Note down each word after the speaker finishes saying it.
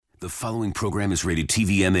The following program is rated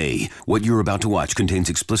TVMA. What you're about to watch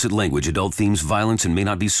contains explicit language, adult themes, violence, and may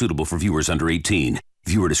not be suitable for viewers under 18.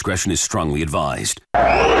 Viewer discretion is strongly advised. I've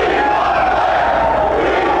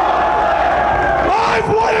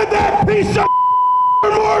wanted that piece of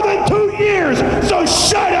for more than 2 years, so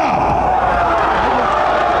shut up!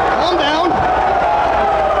 Calm down.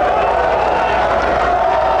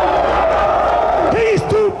 He's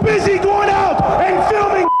too busy going out and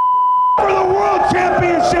filming for the World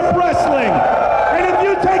Championship Wrestling. And if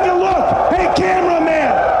you take a look, hey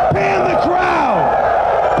cameraman, pan the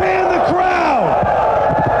crowd. Pan the crowd.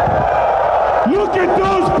 Look at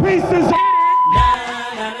those pieces of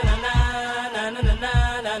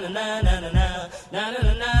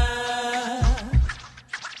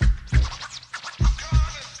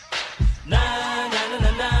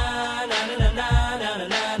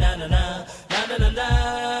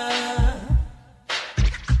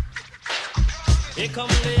Here come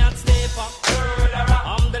the hot stepper.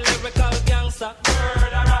 I'm the lyrical gangster.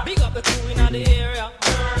 Big up the crew in the area.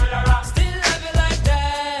 Still love it like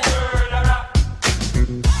that.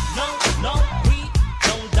 No, we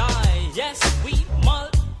don't die. Yes, we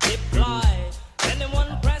multiply.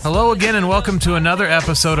 Hello again and welcome to another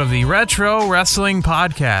episode of the Retro Wrestling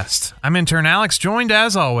Podcast. I'm intern Alex, joined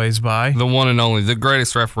as always by the one and only, the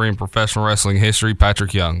greatest referee in professional wrestling history,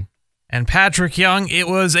 Patrick Young. And Patrick Young. It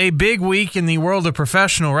was a big week in the world of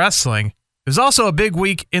professional wrestling. It was also a big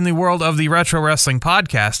week in the world of the Retro Wrestling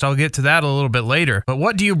Podcast. I'll get to that a little bit later. But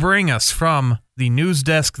what do you bring us from the news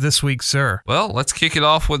desk this week, sir? Well, let's kick it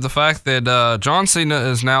off with the fact that John Cena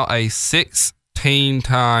is now a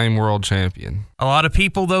 16-time world champion. A lot of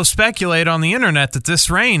people, though, speculate on the internet that this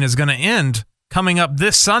reign is going to end coming up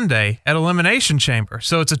this Sunday at Elimination Chamber.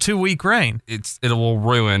 So it's a 2-week reign. It will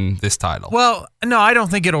ruin this title. Well, no, I don't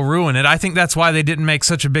think it'll ruin it. I think that's why they didn't make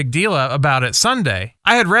such a big deal about it Sunday.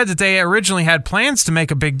 I had read that they originally had plans to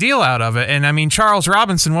make a big deal out of it. And I mean, Charles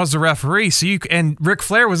Robinson was the referee, and Ric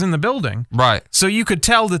Flair was in the building. Right. So you could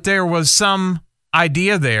tell that there was some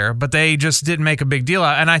idea there, but they just didn't make a big deal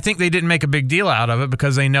out. And I think they didn't make a big deal out of it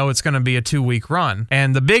because they know it's going to be a 2-week run.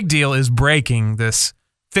 And the big deal is breaking this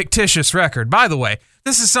fictitious record. By the way,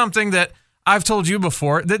 this is something that I've told you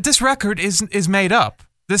before, that this record is made up.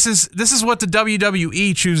 This is what the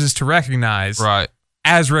WWE chooses to recognize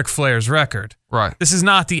as Ric Flair's record. Right. This is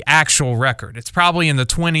not the actual record. It's probably in the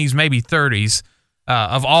 20s, maybe 30s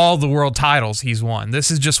of all the world titles he's won. This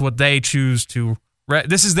is just what they choose to.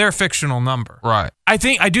 This is their fictional number. Right. I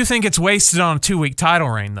do think it's wasted on a 2-week title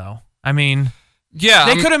reign, though. I mean, yeah,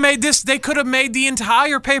 they could have made this. They could have made the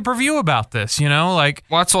entire pay-per-view about this. You know, like,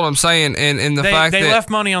 well, that's what I'm saying. And the fact they that left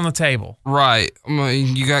money on the table. Right. I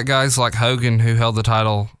mean, you got guys like Hogan who held the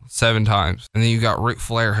title 7 times, and then you got Ric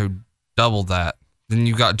Flair who doubled that. Then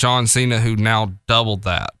you got John Cena who now doubled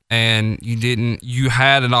that, and you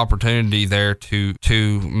had an opportunity there to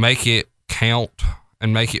make it count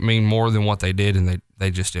and make it mean more than what they did, and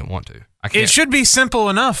they just didn't want to. It should be simple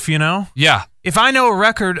enough, you know? Yeah. If I know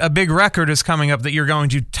a big record is coming up that you're going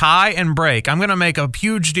to tie and break, I'm going to make a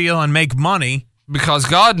huge deal and make money. Because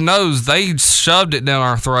God knows they shoved it down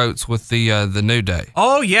our throats with the New Day.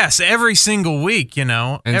 Oh, yes. Every single week, you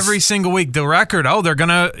know. Every single week, the record. Oh,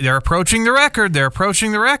 they're approaching the record. They're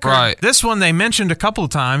approaching the record. Right. This one they mentioned a couple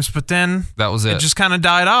of times, but then that was it. It just kind of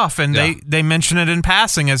died off, and they mention it in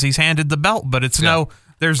passing as he's handed the belt, but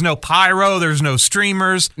there's no pyro, there's no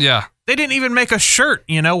streamers. Yeah. They didn't even make a shirt,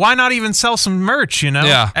 you know? Why not even sell some merch, you know?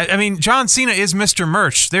 Yeah. I mean, John Cena is Mr.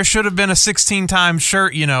 Merch. There should have been a 16-time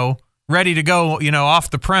shirt, you know, ready to go, you know, off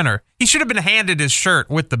the printer. He should have been handed his shirt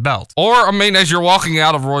with the belt. Or, I mean, as you're walking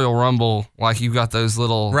out of Royal Rumble, like you got those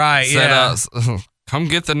little setups. Yeah. Come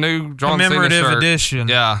get the new John Cena shirt. Commemorative edition.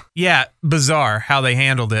 Yeah. Yeah, bizarre how they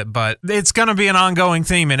handled it, but it's going to be an ongoing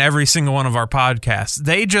theme in every single one of our podcasts.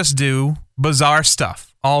 They just do bizarre stuff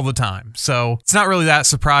all the time. So it's not really that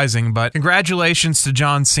surprising, but congratulations to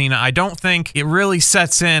John Cena. I don't think it really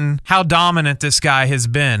sets in how dominant this guy has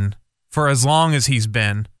been for as long as he's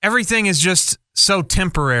been. Everything is just so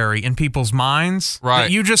temporary in people's minds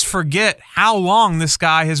that you just forget how long this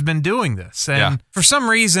guy has been doing this. And for some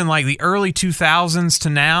reason, like the early 2000s to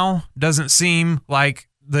now doesn't seem like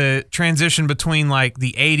the transition between like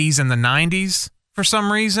the 80s and the 90s. For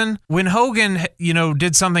some reason, when Hogan, you know,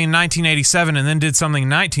 did something in 1987 and then did something in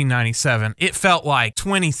 1997, it felt like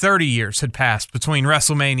 20, 30 years had passed between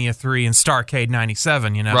WrestleMania 3 and Starrcade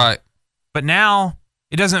 97, you know? Right. But now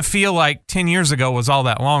it doesn't feel like 10 years ago was all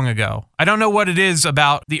that long ago. I don't know what it is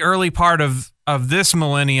about the early part of of this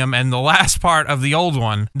millennium and the last part of the old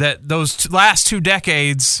one, that those last 2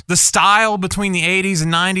 decades, the style between the 80s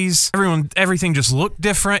and 90s, everything just looked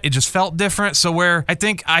different. It just felt different. So where I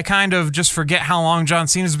think I kind of just forget how long John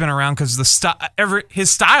Cena's been around, because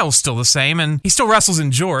his style's still the same, and he still wrestles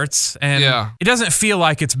in jorts, and it doesn't feel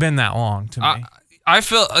like it's been that long to me. I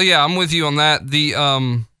feel, I'm with you on that.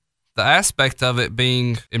 The aspect of it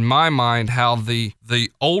being, in my mind, how the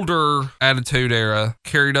older Attitude Era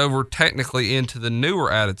carried over technically into the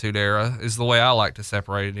newer Attitude Era is the way I like to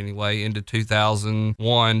separate it anyway, into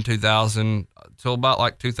 2001, 2000, till about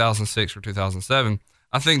like 2006 or 2007.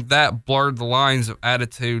 I think that blurred the lines of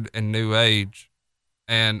Attitude and New Age.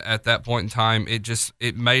 And at that point in time, it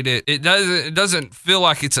doesn't feel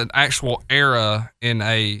like it's an actual era in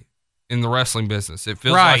the wrestling business. It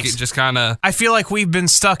feels like it just kind of... I feel like we've been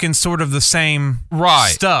stuck in sort of the same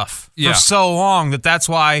stuff for Yeah. so long that's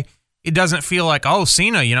why it doesn't feel like, oh,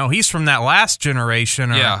 Cena, he's from that last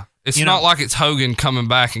generation. Or, yeah. It's not like it's Hogan coming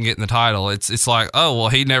back and getting the title. It's like, oh, well,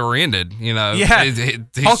 he never ended, Yeah.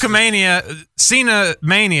 Hulkamania, Cena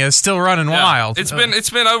Mania is still running wild. It's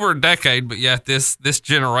been over a decade, but yet this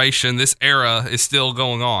generation, this era is still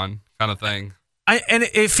going on, kind of thing.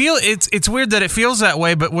 It's weird that it feels that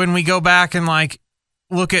way, but when we go back and like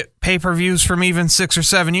look at pay-per-views from even 6 or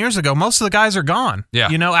 7 years ago, most of the guys are gone. Yeah.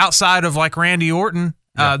 Outside of like Randy Orton,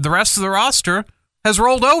 the rest of the roster has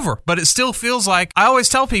rolled over, but it still feels like, I always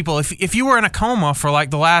tell people, if you were in a coma for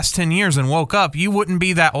like the last 10 years and woke up, you wouldn't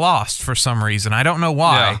be that lost for some reason. I don't know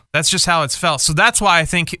why. Yeah. That's just how it's felt. So that's why I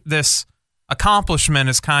think this accomplishment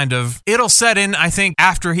is it'll set in, I think,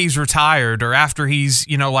 after he's retired, or after he's,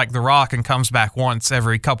 like The Rock and comes back once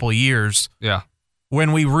every couple of years. Yeah.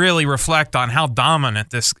 When we really reflect on how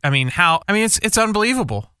dominant it's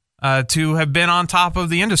unbelievable to have been on top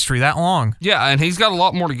of the industry that long. Yeah, and he's got a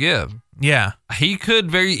lot more to give. Yeah. He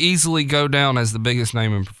could very easily go down as the biggest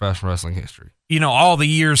name in professional wrestling history. All the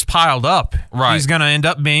years piled up. Right. He's going to end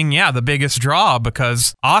up being, the biggest draw,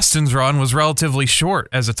 because Austin's run was relatively short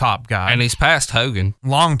as a top guy. And he's past Hogan.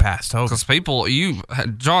 Long past Hogan. Because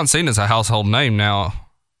John Cena's a household name now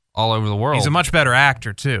all over the world. He's a much better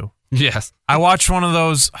actor, too. Yes. I watched one of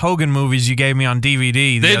those Hogan movies you gave me on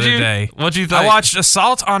DVD the other day. What'd you think? I watched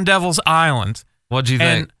Assault on Devil's Island. What'd you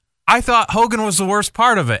think? And I thought Hogan was the worst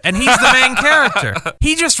part of it, and he's the main character.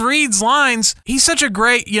 He just reads lines. He's such a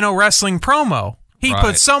great, wrestling promo. He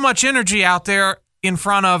puts so much energy out there in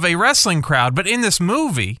front of a wrestling crowd, but in this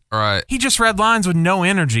movie, he just read lines with no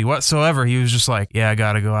energy whatsoever. He was just like, I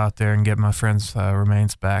got to go out there and get my friend's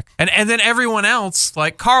remains back. And then everyone else,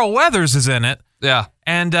 like Carl Weathers is in it. Yeah.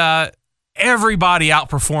 And everybody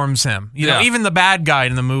outperforms him. Even the bad guy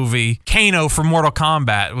in the movie, Kano from Mortal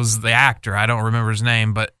Kombat, was the actor. I don't remember his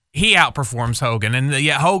name, but he outperforms Hogan, and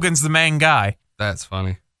yet Hogan's the main guy. That's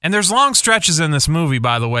funny. And there's long stretches in this movie,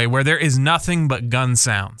 by the way, where there is nothing but gun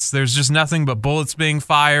sounds. There's just nothing but bullets being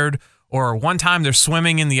fired, or one time they're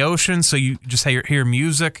swimming in the ocean, so you just hear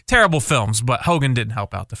music. Terrible films, but Hogan didn't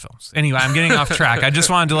help out the films. Anyway, I'm getting off track. I just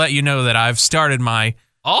wanted to let you know that I've started my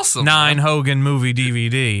 9 Hogan movie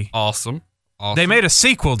DVD. Awesome. They made a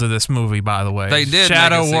sequel to this movie, by the way. They did.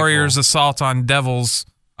 Shadow Warriors Assault on Devils.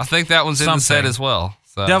 I think that one's in the set as well.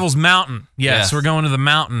 So. Devil's Mountain. Yes, we're going to the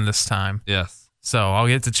mountain this time. Yes. So I'll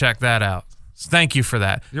get to check that out. So thank you for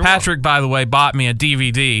that. You're Patrick, welcome. by the way, bought me a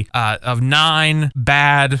DVD of 9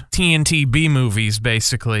 bad TNT B movies,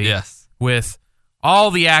 basically. Yes. With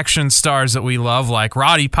all the action stars that we love, like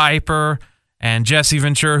Roddy Piper and Jesse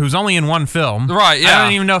Ventura, who's only in one film. Right, yeah. I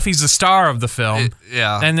don't even know if he's the star of the film.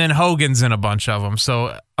 Yeah. And then Hogan's in a bunch of them.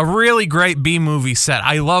 So a really great B movie set.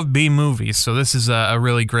 I love B movies, so this is a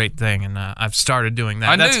really great thing, and I've started doing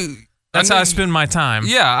that. That's how I spend my time.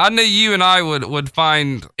 Yeah, I knew you and I would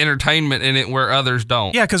find entertainment in it where others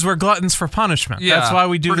don't. Yeah, because we're gluttons for punishment. Yeah, that's why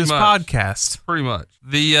we do pretty this much. podcast. Pretty much.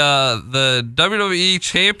 The WWE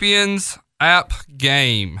Champions app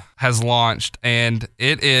game has launched, and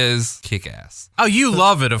it is kick-ass. Oh, you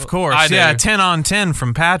love it, of course. I do. Yeah, 10 on 10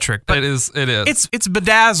 from Patrick. But it is. It's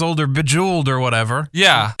bedazzled or bejeweled or whatever.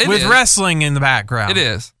 Yeah, it with is. wrestling in the background. It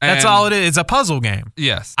is. That's all it is. It's a puzzle game.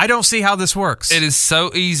 Yes. I don't see how this works. It is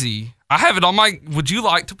so easy. I have it on my... Would you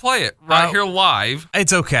like to play it here live?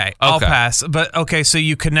 It's okay. I'll pass. But, okay, so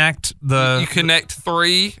you connect the... You connect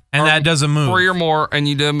 3. And that does a move. 3 or more, and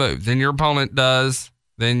you do a move. Then your opponent does.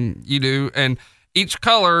 Then you do. And each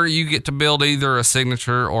color, you get to build either a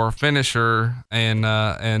signature or a finisher.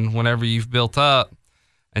 And whenever you've built up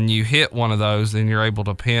and you hit one of those, then you're able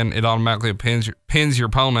to pin. It automatically pins your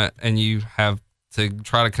opponent, and you have to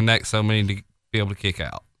try to connect so many to be able to kick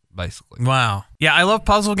out. Basically. Wow. Yeah, I love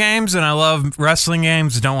puzzle games and I love wrestling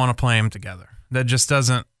games. Don't want to play them together. That just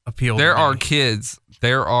doesn't appeal. There to me. are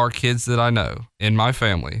kids that I know in my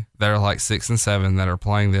family that are like 6 and 7 that are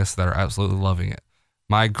playing this, that are absolutely loving it.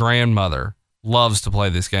 My grandmother loves to play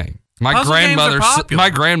this game. Puzzle games are popular. My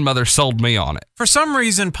grandmother sold me on it. For some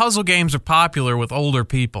reason, puzzle games are popular with older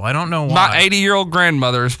people. I don't know why. My 80-year-old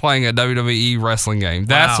grandmother is playing a WWE wrestling game.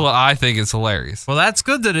 That's Wow. what I think is hilarious. Well, that's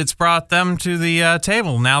good that it's brought them to the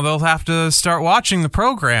table. Now they'll have to start watching the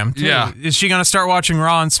program, too. Yeah. Is she going to start watching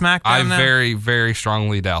Raw and SmackDown I now? very, very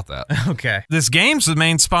strongly doubt that. Okay. This game's the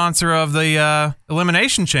main sponsor of the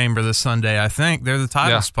Elimination Chamber this Sunday, I think. They're the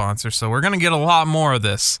title Yeah. sponsor, so we're going to get a lot more of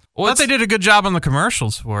this. Well, Thought they did a good job on the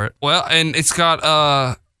commercials for it. Well, and it's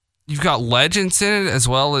got you've got legends in it, as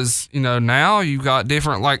well as, now you've got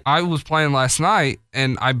different, like I was playing last night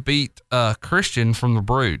and I beat Christian from the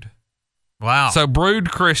Brood. Wow. So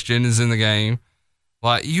Brood Christian is in the game.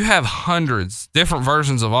 Like, you have hundreds, different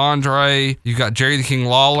versions of Andre. You've got Jerry the King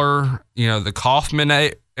Lawler, the Kaufman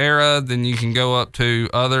era. Then you can go up to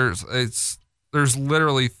others. There's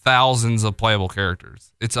literally thousands of playable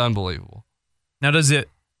characters. It's unbelievable. Now, does it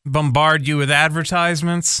bombard you with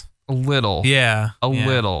advertisements? A little. Yeah. A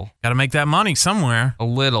little. Got to make that money somewhere. A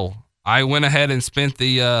little. I went ahead and spent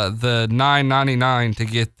the $9.99 to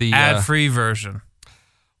get the Ad-free version.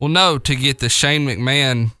 Well, no, to get the Shane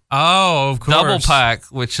McMahon Oh, of course. double pack,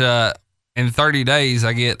 which in 30 days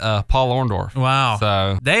I get Paul Orndorff. Wow.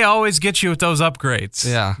 So, They always get you with those upgrades.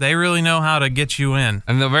 Yeah. They really know how to get you in.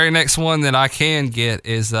 and the very next one that I can get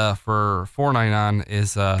is for $4.99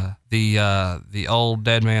 is the old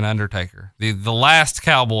dead man Undertaker, the last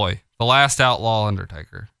cowboy, the last outlaw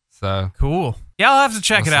Undertaker. So Cool. Yeah, I'll have to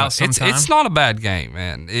check it out sometime. It's not a bad game,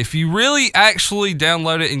 man. If you really actually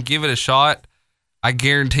download it and give it a shot, I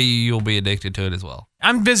guarantee you'll be addicted to it as well.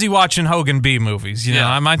 I'm busy watching Hogan B movies. You know,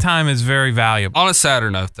 Yeah. my time is very valuable. On a sadder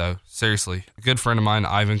note, though, seriously, a good friend of mine,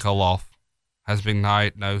 Ivan Koloff, has been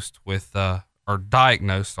diagnosed with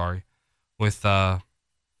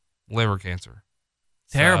liver cancer.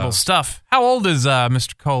 Terrible So, stuff. How old is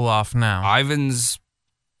Mr. Koloff now? Ivan's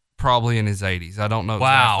probably in his 80s. I don't know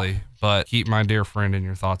Wow. exactly, but keep my dear friend in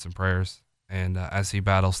your thoughts and prayers. And as he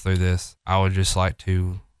battles through this, I would just like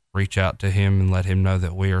to reach out to him and let him know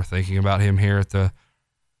that we are thinking about him here at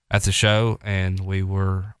the show, and we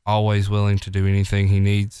were always willing to do anything he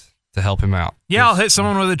needs to help him out. Yeah, I'll hit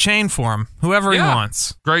someone with a chain for him. Whoever he Yeah.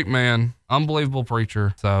 wants. Great man, unbelievable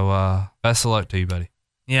preacher. So best of luck to you, buddy.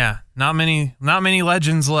 Yeah, not many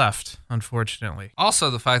legends left, unfortunately. Also,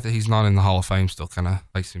 the fact that he's not in the Hall of Fame still kind of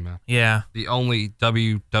makes me mad. Yeah. The only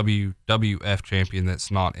WWF champion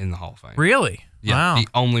that's not in the Hall of Fame. Really? Yeah, Wow. the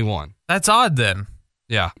only one. That's odd then.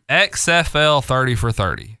 Yeah, XFL 30 for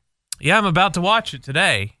 30. Yeah, I'm about to watch it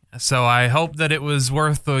today. So I hope that it was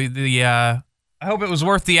worth the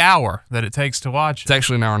hour that it takes to watch It's it.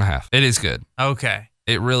 actually an hour and a half. It is good. Okay.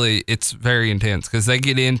 It's very intense because they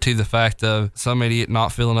get into the fact of some idiot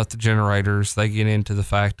not filling up the generators. They get into the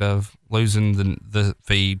fact of losing the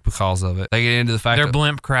feed because of it. They get into the fact Their that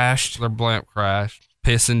blimp crashed. their blimp crashed,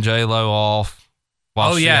 pissing J-Lo off.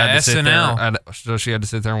 While Oh, she yeah, had to sit SNL. there, so she had to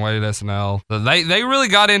sit there and wait at SNL. So they really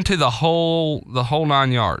got into the whole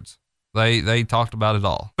 9 yards. They talked about it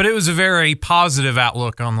all. But it was a very positive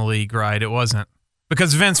outlook on the league, right? It wasn't.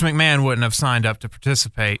 Because Vince McMahon wouldn't have signed up to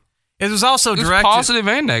participate. It was also It was directed. positive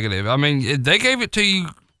and negative. I mean, they gave it to you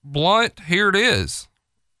blunt. Here it is,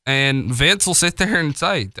 and Vince will sit there and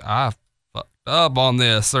say, "I fucked up on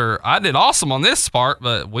this," or "I did awesome on this part,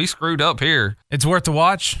 but we screwed up here." It's worth the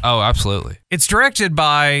watch. Oh, absolutely. It's directed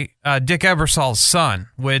by Dick Ebersol's son,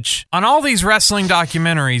 which on all these wrestling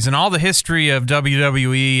documentaries and all the history of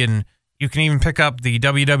WWE, and you can even pick up the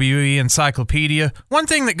WWE Encyclopedia, one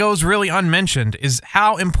thing that goes really unmentioned is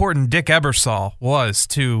how important Dick Ebersol was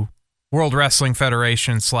to World Wrestling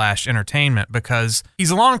Federation / entertainment, because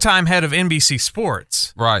he's a longtime head of NBC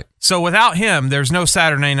Sports. Right. So without him, there's no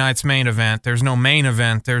Saturday Night's Main Event. There's no main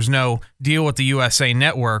event. There's no deal with the USA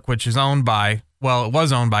Network, which is owned by, well, it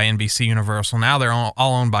was owned by NBC Universal. Now they're all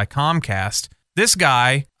owned by Comcast. This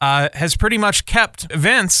guy has pretty much kept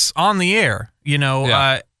Vince on the air,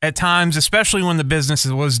 at times, especially when the business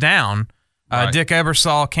was down. Right. Dick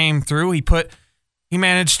Ebersol came through. He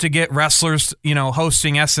managed to get wrestlers,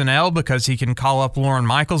 hosting SNL because he can call up Lauren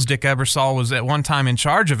Michaels. Dick Ebersol was at one time in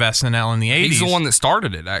charge of SNL in the 80s. He's the one that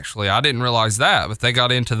started it, actually. I didn't realize that, but they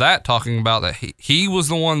got into that talking about that. He was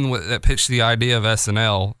the one that pitched the idea of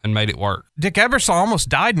SNL and made it work. Dick Ebersol almost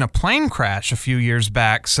died in a plane crash a few years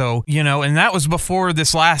back. So, and that was before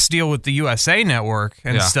this last deal with the USA Network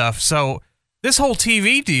and stuff. So this whole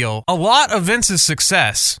TV deal, a lot of Vince's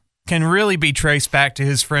success can really be traced back to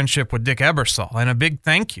his friendship with Dick Ebersol, and a big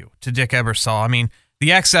thank you to Dick Ebersol. I mean, the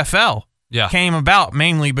XFL came about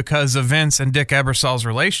mainly because of Vince and Dick Ebersol's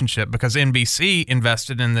relationship, because NBC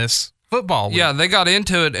invested in this football league. Yeah, they got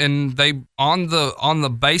into it, and they on the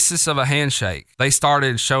basis of a handshake, they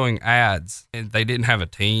started showing ads. And they didn't have a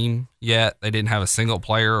team yet. They didn't have a single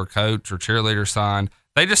player or coach or cheerleader signed.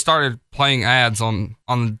 They just started playing ads on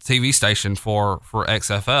the TV station for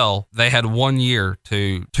XFL. They had 1 year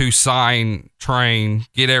to sign, train,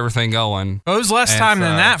 get everything going. It was less time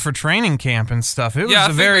than that for training camp and stuff. It was I a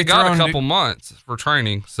think very they got a couple months for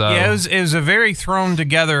training. So yeah, it was a very thrown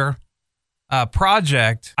together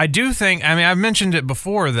project. I do think, I mean, I've mentioned it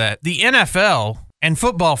before that the NFL and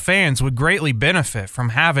football fans would greatly benefit from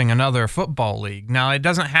having another football league. Now, it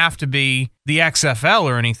doesn't have to be the XFL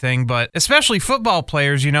or anything, but especially football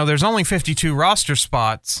players, there's only 52 roster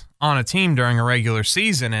spots on a team during a regular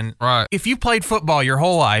season. And if you played football your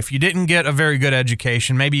whole life, you didn't get a very good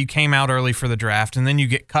education, maybe you came out early for the draft, and then you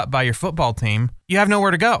get cut by your football team, you have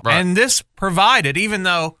nowhere to go. Right. And this provided, even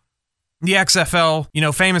though the XFL,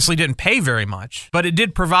 famously didn't pay very much, but it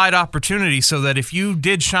did provide opportunity so that if you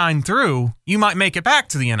did shine through, you might make it back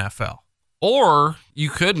to the NFL. Or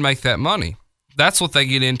you could make that money. That's what they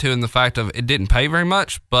get into in the fact of it didn't pay very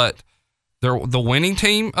much, but the winning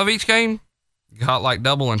team of each game got like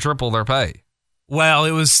double and triple their pay. Well,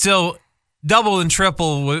 it was still double and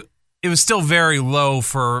triple. It was still very low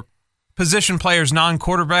for position players,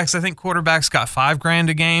 non-quarterbacks. I think quarterbacks got $5,000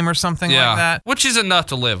 a game or something like that, which is enough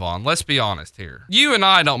to live on. Let's be honest here. You and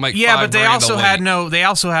I don't make but they also have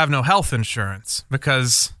no health insurance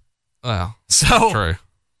because true.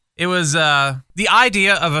 It was the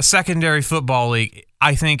idea of a secondary football league,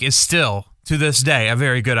 I think, is still to this day a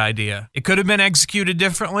very good idea. It could have been executed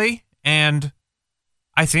differently, and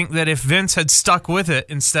I think that if Vince had stuck with it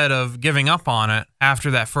instead of giving up on it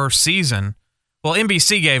after that first season. Well,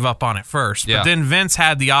 NBC gave up on it first, but then Vince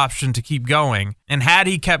had the option to keep going. And had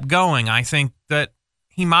he kept going, I think that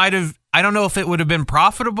he might have, I don't know if it would have been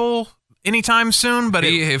profitable anytime soon, but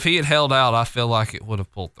if he had held out, I feel like it would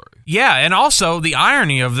have pulled through. Yeah, and also the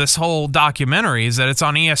irony of this whole documentary is that it's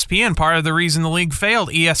on ESPN. Part of the reason the league failed,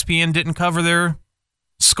 ESPN didn't cover their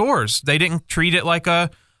scores. They didn't treat it like a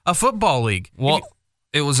football league. Well,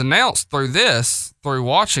 it was announced through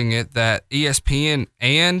watching it, that ESPN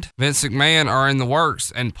and Vince McMahon are in the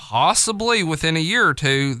works, and possibly within a year or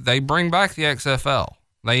two, they bring back the XFL.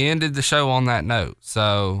 They ended the show on that note.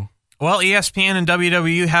 So, well, ESPN and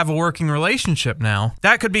WWE have a working relationship now.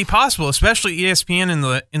 That could be possible, especially ESPN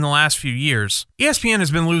in the last few years. ESPN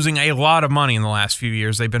has been losing a lot of money in the last few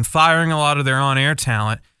years. They've been firing a lot of their on-air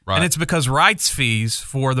talent. Right. And it's because rights fees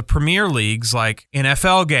for the premier leagues like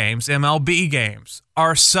NFL games, MLB games,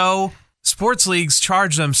 sports leagues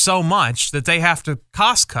charge them so much that they have to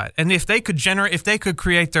cost cut. And if they could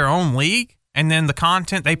create their own league and then the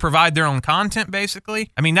content, they provide their own content basically,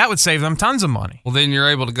 I mean, that would save them tons of money. Well, then you're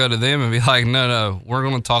able to go to them and be like, no, we're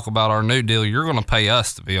going to talk about our new deal. You're going to pay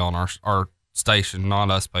us to be on our station, not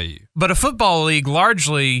us pay you. But a football league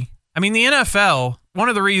largely, I mean, the NFL, one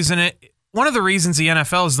of the reasons the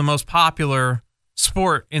NFL is the most popular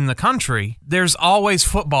sport in the country, there's always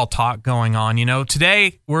football talk going on.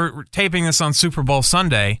 Today we're taping this on Super Bowl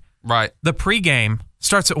Sunday. Right. The pregame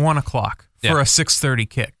starts at 1:00 for a 6:30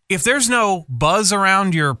 kick. If there's no buzz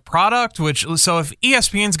around your product, so if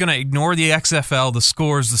ESPN's going to ignore the XFL, the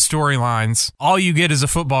scores, the storylines, all you get is a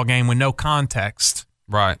football game with no context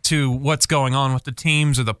to what's going on with the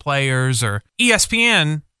teams or the players, or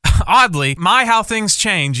ESPN. Oddly, how things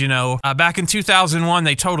change, back in 2001,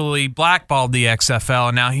 they totally blackballed the XFL,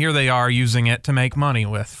 and now here they are using it to make money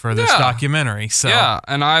for this documentary. So yeah,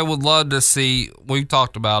 and I would love to see, we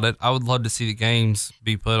talked about it, I would love to see the games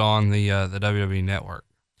be put on the WWE Network.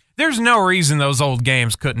 There's no reason those old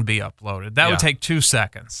games couldn't be uploaded. That would take 2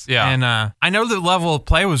 seconds. Yeah. And I know the level of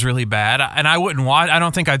play was really bad, and I wouldn't watch. I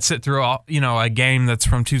don't think I'd sit through a game that's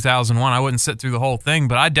from 2001. I wouldn't sit through the whole thing,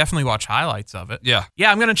 but I'd definitely watch highlights of it. Yeah.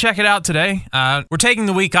 Yeah, I'm going to check it out today. We're taking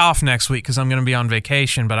the week off next week because I'm going to be on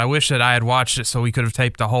vacation, but I wish that I had watched it so we could have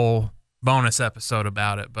taped a whole bonus episode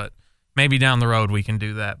about it, but maybe down the road we can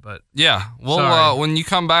do that. But yeah, when you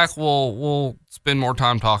come back, we'll spend more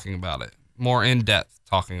time talking about it, more in-depth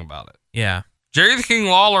talking about it. Yeah. Jerry the King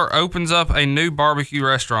Lawler opens up a new barbecue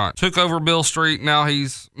restaurant. Took over Bill Street. Now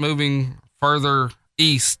he's moving further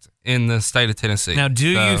east in the state of Tennessee. Now, do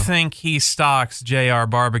you think he stocks JR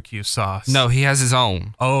barbecue sauce? No, he has his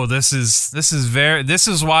own. Oh, this is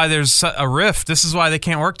why there's a rift. This is why they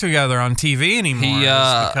can't work together on TV anymore.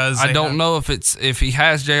 Because I don't know if he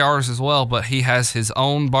has JR's as well, but he has his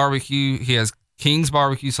own barbecue. He has King's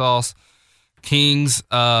barbecue sauce, King's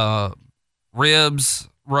ribs,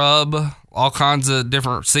 rub, all kinds of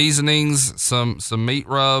different seasonings, some meat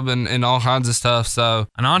rub and all kinds of stuff. So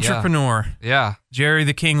An entrepreneur. Yeah. Jerry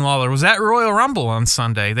the King Lawler was at Royal Rumble on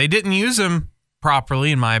Sunday. They didn't use him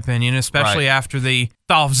properly, in my opinion, especially after the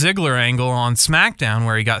Dolph Ziggler angle on SmackDown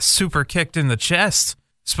where he got super kicked in the chest.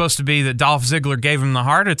 Supposed to be that Dolph Ziggler gave him the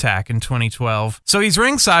heart attack in 2012. So he's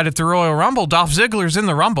ringside at the Royal Rumble. Dolph Ziggler's in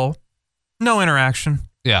the Rumble. No interaction.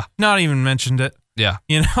 Yeah. Not even mentioned it. Yeah.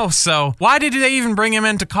 You know, so why did they even bring him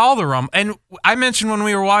in to call the Rumble? And I mentioned when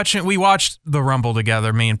we watched the Rumble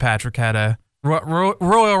together, me and Patrick had a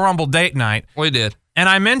Royal Rumble date night. We did. And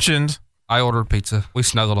I mentioned... I ordered pizza. We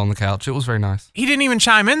snuggled on the couch. It was very nice. He didn't even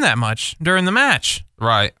chime in that much during the match.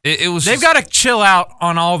 Right. It was. They've got to chill out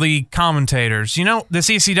on all the commentators. You know, the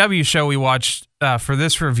CCW show we watched for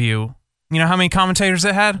this review, you know how many commentators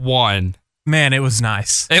it had? One. Man, it was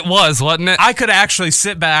nice. It was, wasn't it? I could actually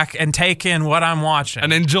sit back and take in what I'm watching.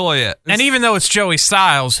 And enjoy it. And even though it's Joey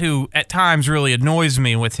Styles, who at times really annoys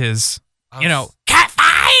me with his, cat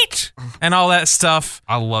fight and all that stuff.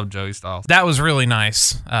 I love Joey Styles. That was really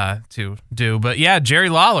nice to do. But yeah, Jerry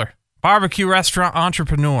Lawler, barbecue restaurant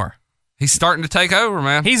entrepreneur. He's starting to take over,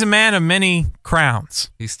 man. He's a man of many crowns.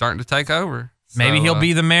 He's starting to take over. Maybe So, he'll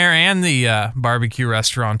be the mayor and the barbecue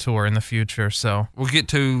restaurateur in the future. So We'll get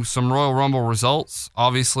to some Royal Rumble results.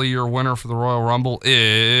 Obviously, your winner for the Royal Rumble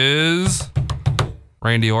is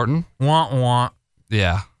Randy Orton. want.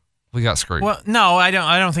 Yeah, we got screwed. Well, no, I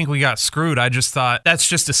don't think we got screwed. I just thought that's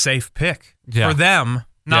just a safe pick for them,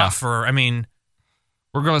 not for. I mean,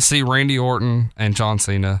 we're gonna see Randy Orton and John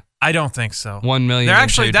Cena. I don't think so. 1 million. They're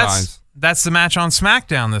actually times. that's the match on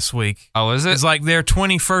SmackDown this week. Oh, is it? It's like their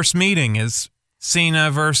 21st meeting is Cena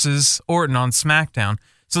versus Orton on SmackDown.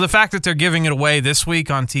 So the fact that they're giving it away this week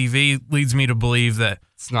on TV leads me to believe that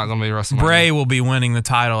It's not gonna be WrestleMania. Bray will be winning the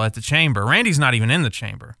title at the Chamber. Randy's not even in the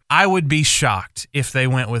Chamber. I would be shocked if they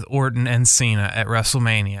went with Orton and Cena at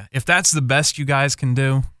WrestleMania. If that's the best you guys can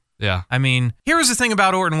do. Yeah. I mean, here's the thing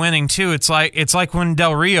about Orton winning too. It's like when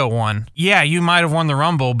Del Rio won. Yeah, you might have won the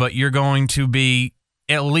Rumble, but you're going to be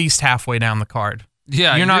at least halfway down the card.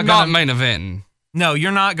 Yeah, you're not main eventing. No,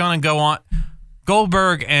 you're not going to go on.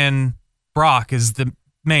 Goldberg and Brock is the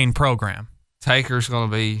main program. Taker's going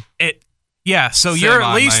to be So you're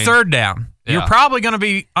at least third down. Yeah. You're probably going to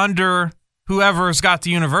be under whoever's got the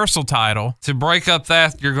Universal title. To break up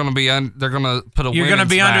that, you're going to be they're going to put a You're going to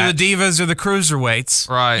be match. under the Divas or the Cruiserweights.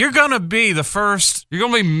 Right. You're going to be the first. You're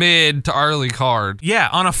going to be mid to early card. Yeah,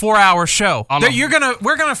 on a 4-hour show. On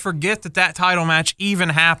We're gonna forget that title match even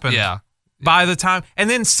happened. Yeah. By the time, and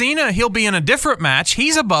then Cena, he'll be in a different match.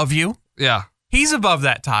 He's above you. Yeah. He's above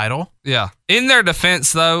that title. Yeah. In their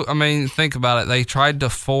defense, though, I mean, think about it. They tried to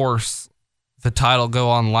force the title go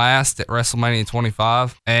on last at WrestleMania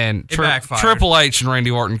 25, and backfired. Triple H and Randy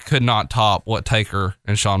Orton could not top what Taker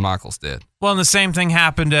and Shawn Michaels did. Well, and the same thing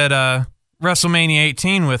happened at WrestleMania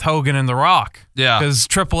 18 with Hogan and The Rock. Yeah. Because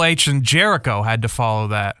Triple H and Jericho had to follow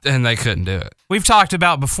that. And they couldn't do it. We've talked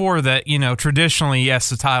about before that, traditionally, yes,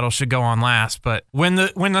 the title should go on last, but when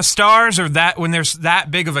the stars are when there's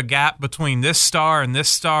that big of a gap between this star and this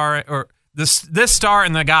star, or this star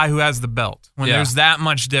and the guy who has the belt, when there's that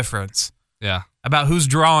much difference about who's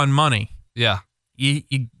drawing money,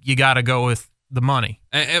 you got to go with the money.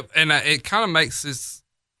 And it kind of makes this,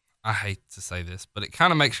 I hate to say this, but it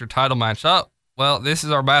kind of makes your title match up. Well, this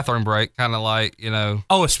is our bathroom break, kind of like,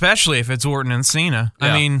 Oh, especially if it's Orton and Cena. Yeah.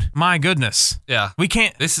 I mean, my goodness. Yeah. We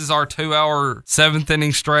can't. This is our 2-hour, 7th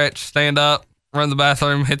inning stretch. Stand up, run the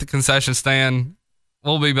bathroom, hit the concession stand.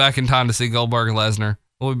 We'll be back in time to see Goldberg and Lesnar.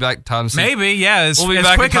 We'll be back in time to see. Maybe, yeah. As We'll be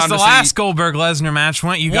back quick in as time the to last see- Goldberg Lesnar match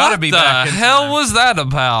went, you got to be back in What the hell time. was that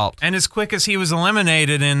about? And as quick as he was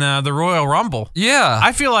eliminated in the Royal Rumble. Yeah.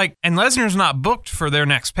 I feel like, and Lesnar's not booked for their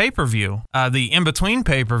next pay-per-view, the in-between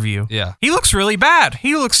pay-per-view. Yeah. He looks really bad.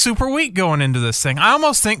 He looks super weak going into this thing. I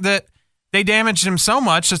almost think that they damaged him so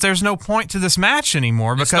much that there's no point to this match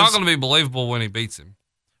anymore. It's Because not going to be believable when he beats him.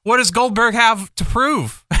 what does Goldberg have to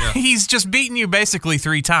prove? Yeah. He's just beaten you basically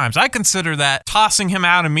 3 times. I consider that tossing him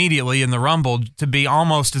out immediately in the Rumble to be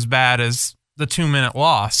almost as bad as the 2-minute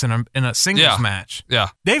loss in a singles match. Yeah.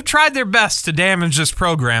 They've tried their best to damage this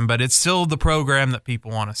program, but it's still the program that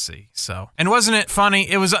people want to see. So, and wasn't it funny?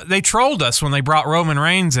 They trolled us when they brought Roman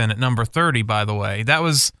Reigns in at number 30, by the way. That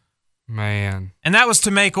was... Man. And that was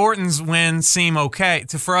to make Orton's win seem okay,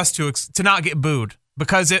 for us to not get booed.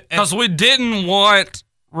 Because we didn't want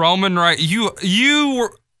Roman Reigns.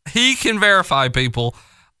 He can verify, people.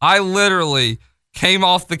 I literally came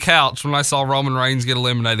off the couch when I saw Roman Reigns get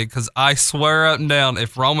eliminated, because I swear up and down,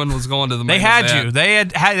 if Roman was going to the main event,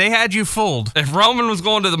 they had you fooled. If Roman was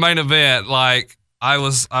going to the main event, like, I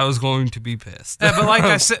was going to be pissed. Yeah, but like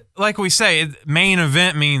I said, like we say, main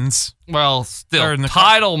event means well, still Third in the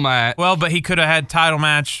title match. well, but he could have had title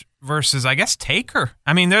match versus, I guess, Taker.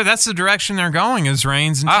 I mean, that's the direction they're going is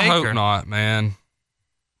Reigns and I Taker. hope not, man.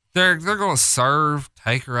 They're going to serve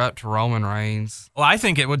Taker up to Roman Reigns. Well, I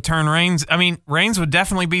think it would turn Reigns. I mean, Reigns would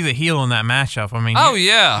definitely be the heel in that matchup. I mean, Oh,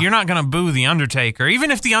 yeah. you're not going to boo the Undertaker,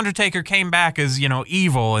 even if the Undertaker came back as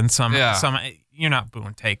evil in some. You're not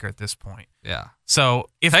booing Taker at this point. Yeah. So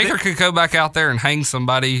if Taker could go back out there and hang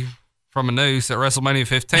somebody from a noose at WrestleMania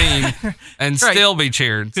 15 and Right. still be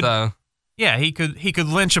cheered. So yeah, he could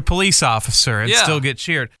lynch a police officer and Yeah. still get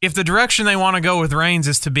cheered. If the direction they want to go with Reigns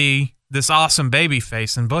is to be this awesome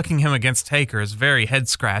babyface, and booking him against Taker is very head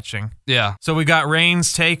scratching. yeah. So we got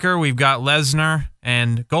Reigns, Taker, we've got Lesnar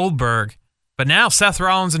and Goldberg. But now Seth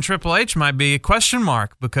Rollins and Triple H might be a question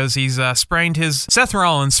mark because Seth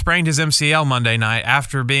Rollins sprained his MCL Monday night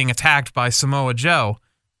after being attacked by Samoa Joe.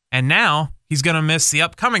 And now he's going to miss the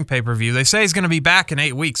upcoming pay-per-view. They say he's going to be back in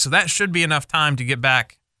 8 weeks, so that should be enough time to get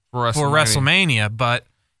back for WrestleMania. But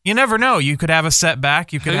you never know. You could have a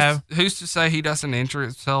setback. You could Who's to say he doesn't injure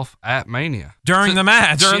himself at Mania? during the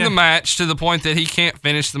match. During yeah. the match to the point that he can't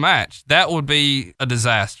finish the match. That would be a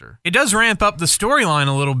disaster. It does ramp up the storyline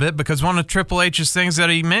a little bit because one of Triple H's things that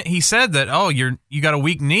he said that, you got a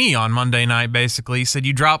weak knee on Monday night, basically. He said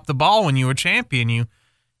you dropped the ball when you were champion.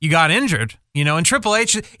 You got injured. And Triple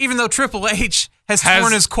H, even though Triple H has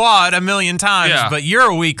torn his quad a million times, Yeah. but you're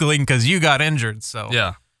a weakling because you got injured. So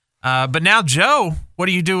Yeah. But now Joe, what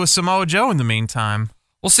do you do with Samoa Joe in the meantime?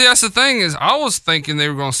 Well, see, that's the thing is I was thinking they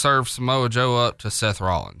were going to serve Samoa Joe up to Seth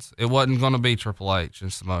Rollins. It wasn't going to be Triple H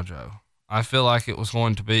and Samoa Joe. I feel like it was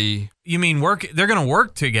going to be. You mean work? They're going to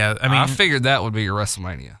work together. I figured that would be your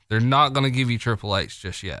WrestleMania. They're not going to give you Triple H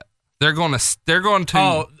just yet. They're going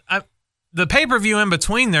to. The pay-per-view in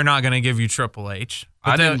between, they're not going to give you Triple H.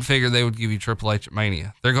 I didn't figure they would give you Triple H at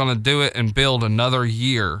Mania. They're going to do it and build another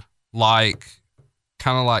year,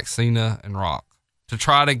 kind of like Cena and Rock, to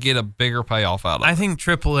try to get a bigger payoff out of it. I think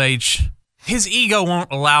Triple H, his ego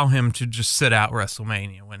won't allow him to just sit out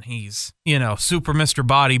WrestleMania when he's, super Mr.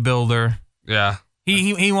 Bodybuilder. Yeah.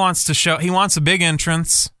 He wants to show, he wants a big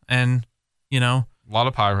entrance and, A lot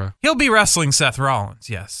of pyro. he'll be wrestling Seth Rollins,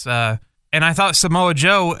 yes. And I thought Samoa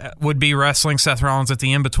Joe would be wrestling Seth Rollins at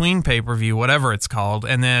the in-between pay-per-view, whatever it's called,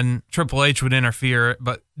 and then Triple H would interfere,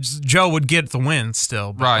 but Joe would get the win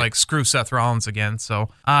still, but Right. screw Seth Rollins again. So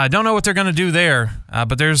I don't know what they're going to do there,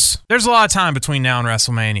 but there's a lot of time between now and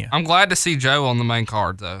WrestleMania. I'm glad to see Joe on the main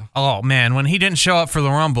card, though. Oh, man, when he didn't show up for the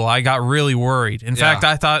Rumble, I got really worried. In Yeah. fact,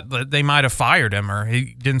 I thought that they might have fired him or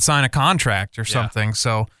he didn't sign a contract or something.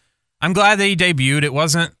 So I'm glad that he debuted. It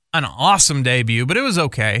wasn't an awesome debut, but it was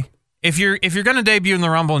okay. If you're going to debut in the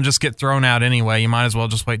Rumble and just get thrown out anyway, you might as well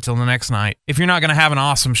just wait till the next night. If you're not going to have an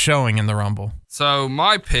awesome showing in the Rumble. So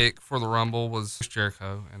my pick for the Rumble was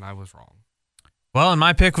Jericho, and I was wrong. Well, and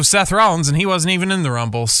my pick was Seth Rollins, and he wasn't even in the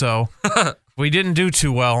Rumble, so we didn't do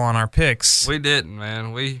too well on our picks. We didn't,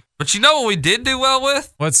 man. But you know what we did do well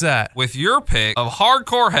with? What's that? With your pick of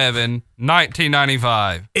Hardcore Heaven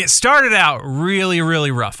 1995. It started out really,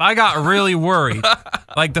 really rough. I got really worried.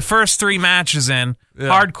 Like the first 3 matches in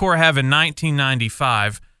Hardcore Heaven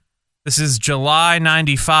 1995. This is July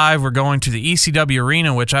 95. We're going to the ECW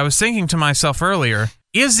Arena, which I was thinking to myself earlier,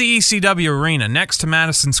 is the ECW Arena next to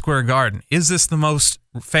Madison Square Garden, is this the most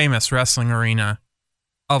famous wrestling arena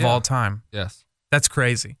of all time? Yes. That's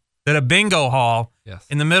crazy. That a bingo hall Yes.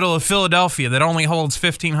 in the middle of Philadelphia that only holds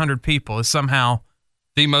 1,500 people is somehow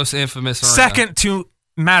The most infamous arena. second to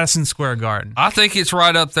Madison Square Garden. I think it's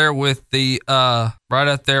right up there with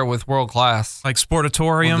world class. Like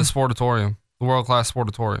Sportatorium. With the Sportatorium. The world class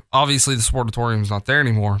Sportatorium. Obviously the Sportatorium's not there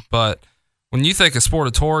anymore, but when you think of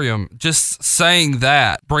Sportatorium, just saying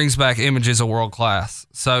that brings back images of world class.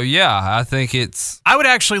 So yeah, I think it's. I would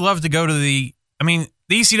actually love to go to the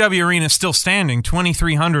ECW Arena is still standing.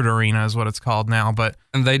 2300 Arena is what it's called now, but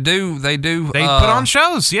And they they put on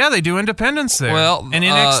shows. Yeah, they do Independence there. Well, and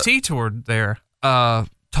NXT toured there.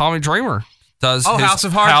 Tommy Dreamer does. Oh, his House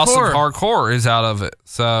of Hardcore. House of Hardcore is out of it.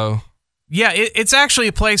 So Yeah, it's actually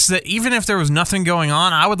a place that even if there was nothing going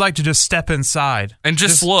on, I would like to just step inside. and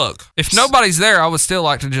just look. If nobody's there, I would still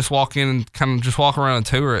like to just walk in and kind of just walk around and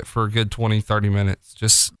tour it for a good 20, 30 minutes.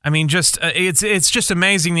 It's just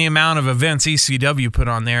amazing the amount of events ECW put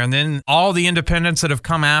on there, and then all the independents that have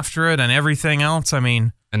come after it and everything else.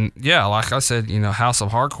 And yeah, like I said, House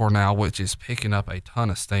of Hardcore now, which is picking up a ton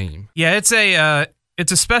of steam. Yeah, it's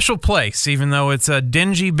It's a special place, even though it's a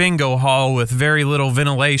dingy bingo hall with very little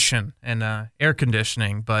ventilation and air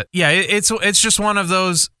conditioning. But yeah, it's just one of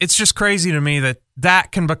those. It's just crazy to me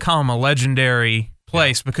that can become a legendary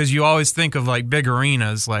place because you always think of like big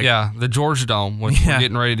arenas, like the Georgia Dome, which we're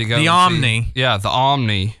getting ready to go. The Omni. Yeah, the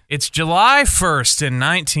Omni. It's July 1st in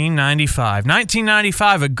 1995.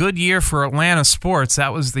 1995, a good year for Atlanta sports.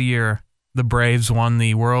 That was the year the Braves won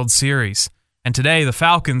the World Series. And today the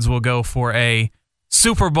Falcons will go for a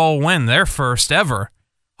Super Bowl win, their first ever.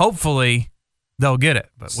 Hopefully, they'll get it,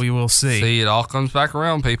 but we will see. See, it all comes back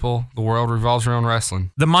around, people. The world revolves around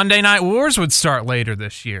wrestling. The Monday Night Wars would start later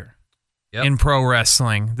this year in pro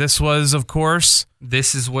wrestling. This was, of course...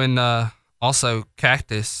 This is when also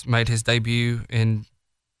Cactus made his debut in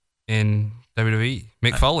WWE.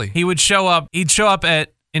 Mick Foley. He'd show up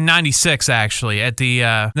in 96, actually, at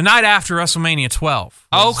the night after WrestleMania 12.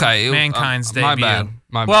 Okay. Mankind's debut.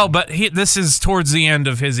 My bad. Well, but this is towards the end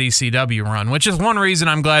of his ECW run, which is one reason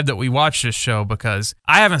I'm glad that we watched this show, because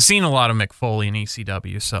I haven't seen a lot of Mick Foley in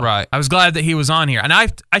ECW, so I was glad that he was on here. And I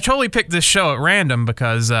totally picked this show at random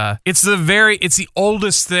because it's the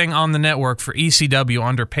oldest thing on the network for ECW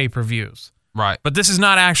under pay-per-views. Right. But this is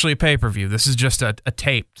not actually a pay-per-view. This is just a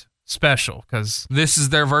taped special, because this is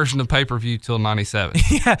their version of pay-per-view till 97.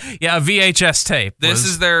 yeah, a VHS tape. This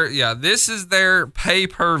is their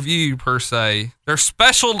pay-per-view per se. Their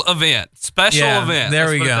special event. Event. There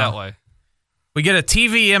Let's we put go. It that way. We get a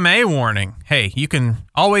TVMA warning. Hey, you can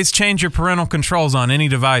always change your parental controls on any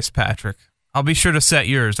device, Patrick. I'll be sure to set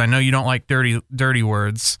yours. I know you don't like dirty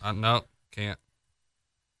words. No, can't.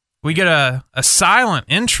 We get a silent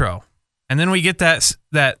intro. And then we get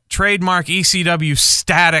that trademark ECW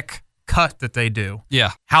static cut that they do.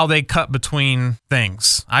 Yeah. How they cut between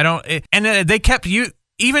things. They kept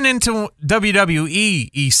even into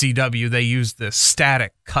WWE ECW, they used this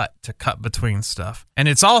static cut to cut between stuff. And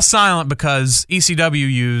it's all silent because ECW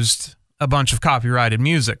used a bunch of copyrighted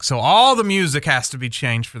music. So all the music has to be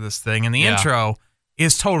changed for this thing. And the intro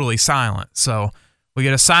is totally silent. So we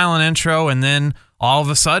get a silent intro, and then all of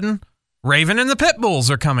a sudden, Raven and the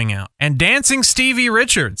Pitbulls are coming out. And Dancing Stevie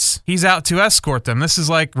Richards, he's out to escort them. This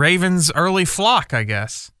is like Raven's early flock, I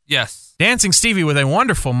guess. Yes. Dancing Stevie with a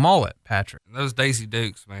wonderful mullet, Patrick. Those Daisy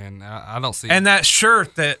Dukes, man. I don't see. And that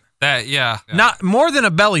shirt yeah. Not more than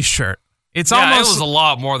a belly shirt. It was a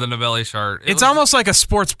lot more than a belly shirt. It's almost like a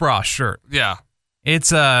sports bra shirt. Yeah.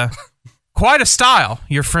 It's quite a style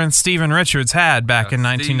your friend Steven Richards had back in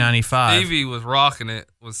 1995. Stevie was rocking it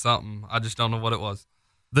with something. I just don't know what it was.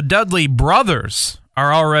 The Dudley brothers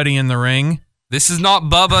are already in the ring. This is not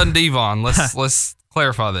Bubba and Devon. Let's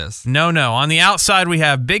clarify this. No. On the outside, we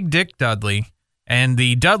have Big Dick Dudley, and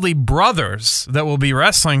the Dudley brothers that will be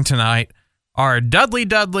wrestling tonight are Dudley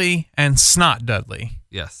Dudley and Snot Dudley.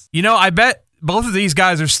 Yes. You know, I bet both of these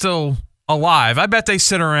guys are still alive. I bet they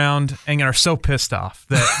sit around and are so pissed off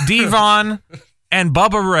that Devon and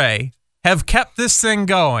Bubba Ray have kept this thing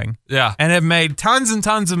going. Yeah. And have made tons and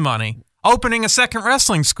tons of money. Opening a second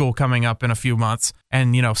wrestling school coming up in a few months.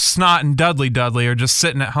 And, Snot and Dudley are just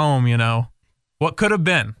sitting at home, What could have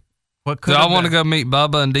been? Do I want to go meet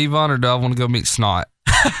Bubba and Devon, or do I want to go meet Snot?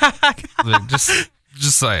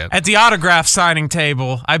 just saying. At the autograph signing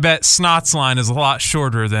table, I bet Snot's line is a lot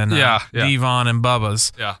shorter than Devon and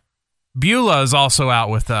Bubba's. Yeah. Beulah is also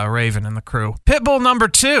out with Raven and the crew. Pitbull number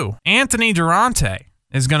 2, Anthony Durante,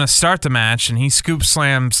 is going to start the match, and he scoop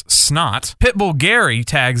slams Snot. Pitbull Gary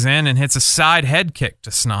tags in and hits a side head kick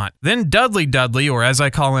to Snot. Then Dudley, or as I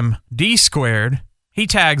call him, D-Squared, he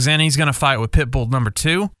tags in. He's going to fight with Pitbull number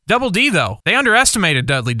 2. Double D, though, they underestimated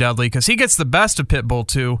Dudley because he gets the best of Pitbull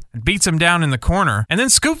 2 and beats him down in the corner, and then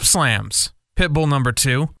scoop slams Pitbull number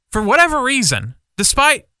 2. For whatever reason,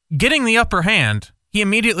 despite getting the upper hand, he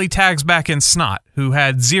immediately tags back in Snot, who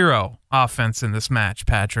had 0 offense in this match,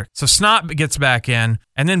 Patrick. So Snot gets back in,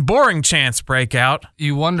 and then boring chants break out.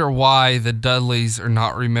 You wonder why the Dudleys are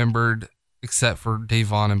not remembered except for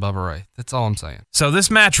Devon and Bubba Ray. That's all I'm saying. So this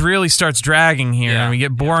match really starts dragging here, and we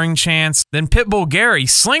get boring chants. Then Pitbull Gary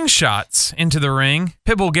slingshots into the ring.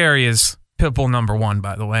 Pitbull Gary is Pitbull number 1,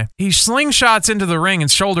 by the way. He slingshots into the ring and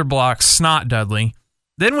shoulder blocks Snot Dudley.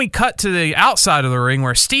 Then we cut to the outside of the ring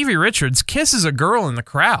where Stevie Richards kisses a girl in the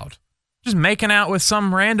crowd. Just making out with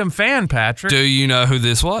some random fan, Patrick. Do you know who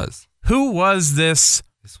this was? Who was this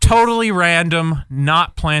totally random,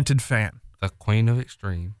 not planted fan? The Queen of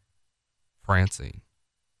Extreme, Francine.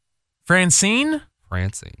 Francine?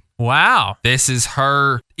 Francine. Wow. This is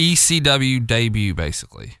her ECW debut,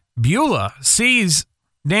 basically. Beulah sees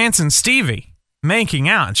Dancing Stevie making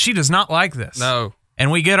out, and she does not like this. No.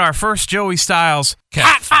 And we get our first Joey Styles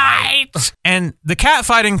Cat fight. And the cat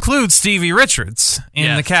fight includes Stevie Richards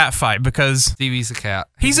in the cat fight because Stevie's a cat.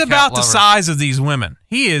 he's a about cat the lover. size of these women.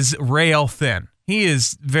 He is rail thin. He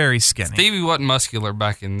is very skinny. Stevie wasn't muscular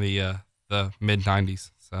back in the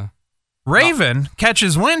mid-'90s. So Raven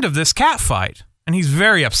catches wind of this cat fight, and he's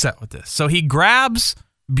very upset with this. So he grabs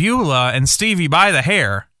Beulah and Stevie by the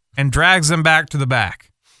hair and drags them back to the back.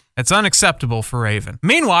 It's unacceptable for Raven.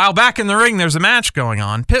 Meanwhile, back in the ring, there's a match going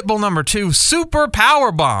on. Pitbull number 2 super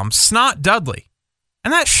power bombs Snot Dudley.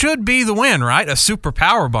 And that should be the win, right? A super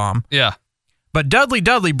power bomb. yeah. But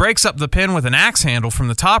Dudley breaks up the pin with an axe handle from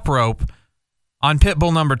the top rope on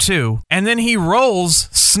Pitbull number 2. And then he rolls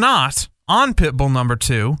Snot on Pitbull number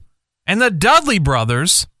 2. And the Dudley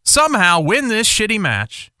brothers somehow win this shitty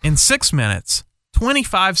match in 6 minutes,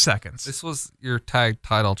 25 seconds. This was your tag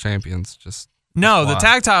title champions. Just No, the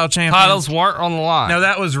tag title champions. titles weren't on the line. No,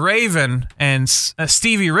 that was Raven and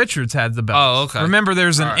Stevie Richards had the belt. Oh, okay. Remember,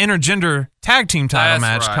 there's an All right. intergender tag team title That's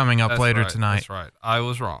match right. coming up That's later right. tonight. That's right. I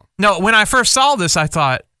was wrong. No, when I first saw this, I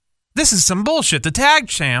thought, this is some bullshit. The tag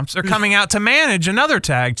champs are coming out to manage another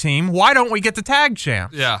tag team. Why don't we get the tag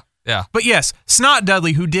champs? Yeah. But yes, Snot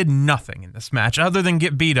Dudley, who did nothing in this match other than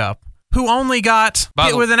get beat up, who only got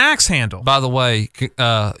hit with an axe handle. By the way,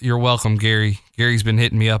 you're welcome, Gary. Gary's been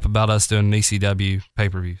hitting me up about us doing an ECW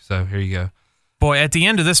pay-per-view, so here you go. Boy, at the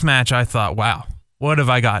end of this match, I thought, wow, what have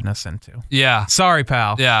I gotten us into? Yeah. Sorry,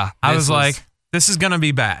 pal. Yeah. I was like, this is going to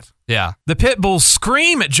be bad. Yeah. The Pitbulls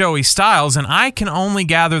scream at Joey Styles, and I can only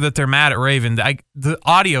gather that they're mad at Raven. The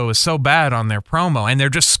audio is so bad on their promo, and they're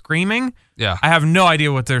just screaming. Yeah. I have no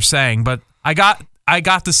idea what they're saying, but I got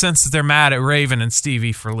the sense that they're mad at Raven and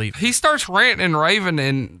Stevie for leaving. He starts ranting and raving,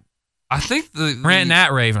 and I think Ranting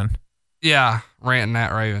at Raven. Yeah, ranting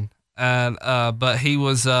at Raven. And but he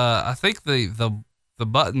was I think the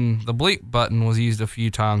bleep button was used a few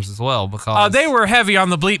times as well because They were heavy on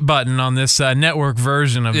the bleep button on this network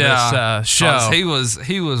version of this show. He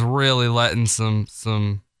was really letting some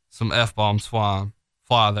F-bombs fly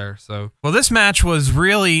there. So Well, this match was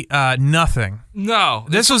really nothing. no,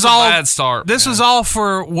 This was a all bad start. This man. was all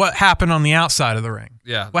for what happened on the outside of the ring.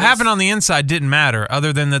 Yeah. What happened on the inside didn't matter,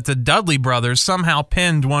 other than that the Dudley brothers somehow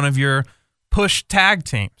pinned one of your push tag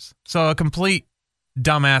teams. So a complete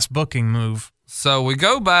dumbass booking move. So we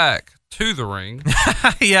go back to the ring.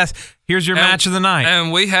 Yes, here's your match of the night.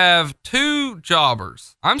 And we have two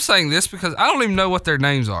jobbers. I'm saying this because I don't even know what their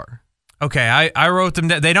names are. Okay, I wrote them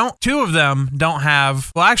down. Two of them don't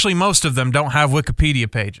have, well, actually, most of them don't have Wikipedia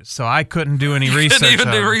pages, so I couldn't do any research. Couldn't even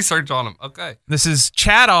on do them. research on them. Okay. This is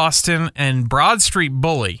Chad Austin and Broad Street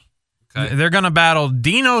Bully. Okay. They're going to battle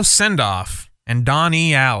Dino Sendoff and Don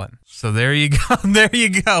E. Allen. So there you go. There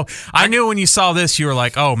you go. I knew when you saw this, you were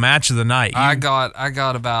like, oh, match of the night. I got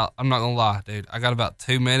about, I'm not going to lie, dude. I got about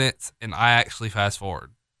 2 minutes, and I actually fast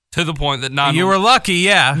forward to the point that You were lucky,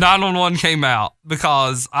 yeah. 911 came out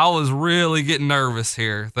because I was really getting nervous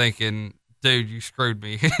here thinking, dude, you screwed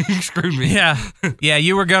me. You screwed me. Yeah, yeah.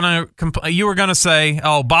 You were gonna say,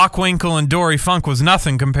 "Oh, Bockwinkel and Dory Funk was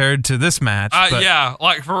nothing compared to this match." But Yeah,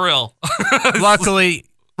 like for real.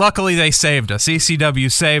 luckily, they saved us.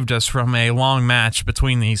 ECW saved us from a long match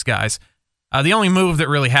between these guys. The only move that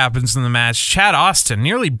really happens in the match, Chad Austin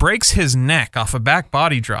nearly breaks his neck off a back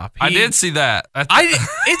body drop. I did see that.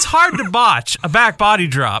 It's hard to botch a back body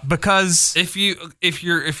drop because if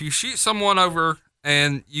you shoot someone over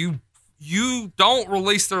and you don't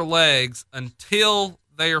release their legs until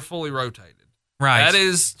they are fully rotated. right. That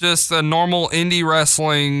is just a normal indie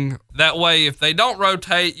wrestling. That way, if they don't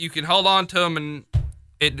rotate, you can hold on to them and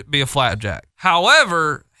it'd be a flapjack.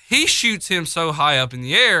 However, he shoots him so high up in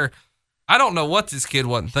the air, I don't know what this kid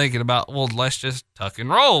wasn't thinking about. Well, let's just tuck and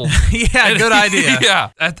roll. Yeah, good idea. Yeah.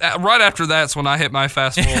 Right after that's when I hit my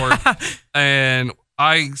fast forward and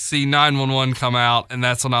I see 911 come out, and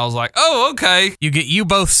that's when I was like, oh, okay. You get "you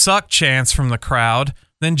both suck" chants from the crowd.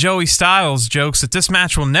 Then Joey Styles jokes that this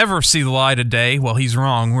match will never see the light of day. Well, he's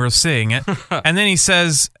wrong. We're seeing it. And then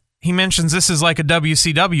he mentions this is like a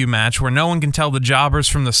WCW match where no one can tell the jobbers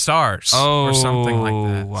from the stars or something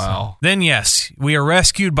like that. Wow. So, then, yes, we are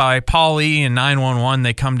rescued by Paul E. and 911.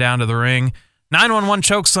 They come down to the ring. 911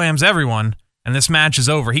 chokeslams everyone, and this match is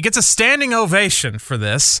over. He gets a standing ovation for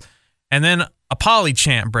this, and then a Polly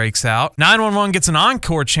chant breaks out. 911 gets an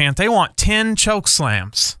encore chant. They want 10 choke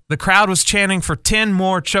slams. The crowd was chanting for 10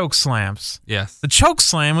 more choke slams. Yes. The choke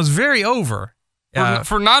slam was very over.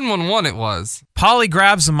 For 911, it was. Paulie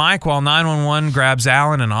grabs the mic while 911 grabs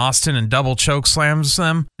Allen and Austin and double choke slams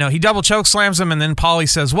them. No, he double choke slams them, and then Paulie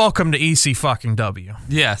says, "Welcome to EC fucking-W."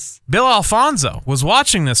 Yes. Bill Alfonso was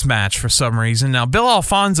watching this match for some reason. Now, Bill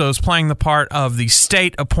Alfonso is playing the part of the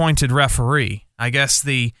state-appointed referee. I guess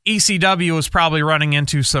the ECW was probably running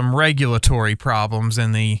into some regulatory problems,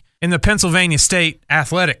 and the Pennsylvania State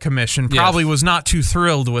Athletic Commission probably was not too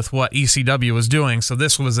thrilled with what ECW was doing, so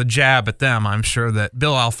this was a jab at them. I'm sure that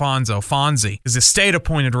Bill Alfonso, Fonzie, is a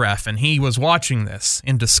state-appointed ref, and he was watching this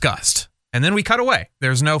in disgust. And then we cut away.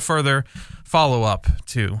 There's no further follow-up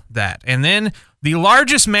to that. And then the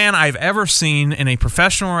largest man I've ever seen in a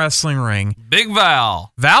professional wrestling ring, Big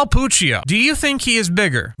Val. Val Puccio. Do you think he is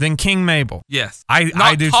bigger than King Mabel? Yes. I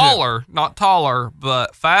do too. Not taller,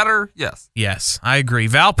 but fatter. Yes. Yes, I agree.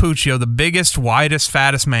 Val Puccio, the biggest, widest,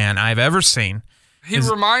 fattest man I've ever seen. He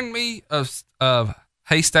remind me of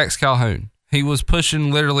Haystacks Calhoun. He was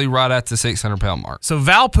pushing literally right at the 600-pound mark. So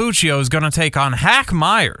Val Puccio is going to take on Hack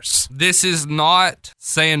Myers. This is not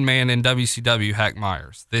Sandman in WCW Hack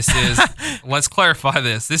Myers. This is, let's clarify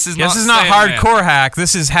this. This is not Sandman. Hardcore Hack.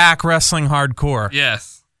 This is Hack Wrestling Hardcore.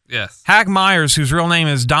 Yes, yes. Hack Myers, whose real name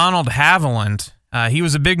is Donald Haviland, he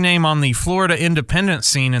was a big name on the Florida independent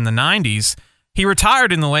scene in the 90s. He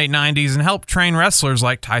retired in the late 90s and helped train wrestlers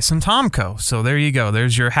like Tyson Tomko. So there you go.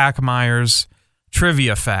 There's your Hack Myers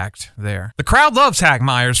trivia fact there. The crowd loves Hack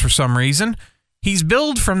Myers for some reason. He's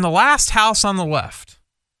billed from the last house on the left,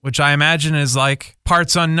 which I imagine is like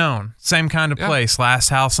Parts Unknown. Same kind of place, last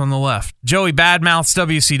house on the left. Joey badmouths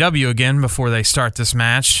WCW again before they start this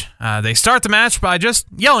match. They start the match by just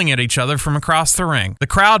yelling at each other from across the ring. The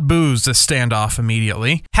crowd boos this standoff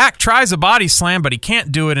immediately. Hack tries a body slam, but he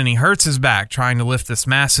can't do it, and he hurts his back trying to lift this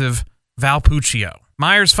massive Val Puccio.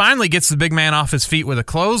 Myers finally gets the big man off his feet with a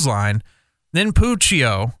clothesline. Then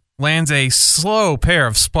Puccio lands a slow pair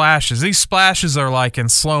of splashes. These splashes are like in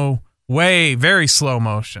very slow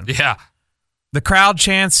motion. Yeah. The crowd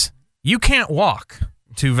chants, "You can't walk,"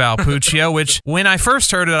 to Val Puccio, which when I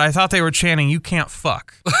first heard it, I thought they were chanting, "You can't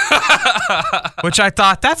fuck." Which I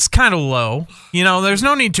thought, that's kind of low. You know, there's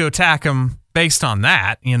no need to attack him based on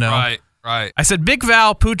that, you know. Right. I said, Big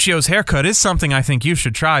Val Puccio's haircut is something I think you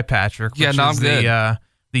should try, Patrick. Yeah, no, I'm good.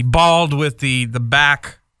 The bald with the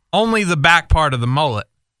back, only the back part of the mullet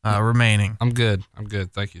remaining. I'm good.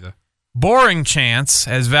 Thank you, though. Boring chants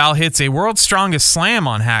as Val hits a World's Strongest Slam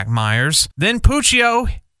on Hack Myers. Then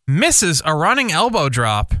Puccio misses a running elbow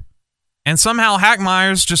drop, and somehow Hack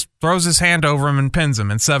Myers just throws his hand over him and pins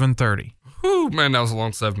him in 7:30. Whew, man, that was a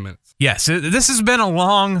long 7 minutes. Yes, this has been a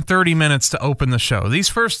long 30 minutes to open the show. These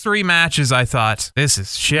first three matches, I thought, this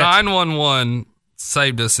is shit. 911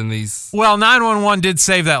 saved us in these. Well, 911 did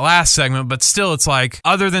save that last segment, but still, it's like,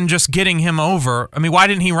 other than just getting him over, I mean, why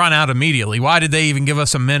didn't he run out immediately? Why did they even give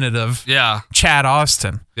us a minute of Chad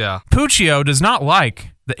Austin? Yeah. Puccio does not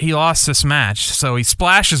like that he lost this match, so he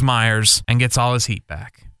splashes Myers and gets all his heat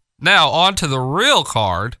back. Now, on to the real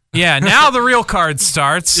card. Yeah, now the real card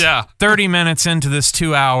starts. Yeah. 30 minutes into this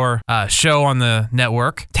 2-hour show on the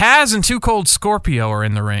network. Taz and Too Cold Scorpio are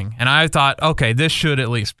in the ring, and I thought, okay, this should at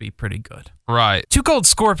least be pretty good. Right. Too Cold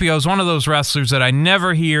Scorpio is one of those wrestlers that I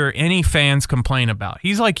never hear any fans complain about.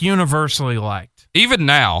 He's like universally liked. Even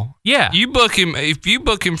now. Yeah. You book him, if you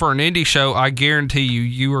book him for an indie show, I guarantee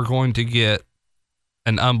you are going to get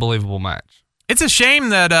an unbelievable match. It's a shame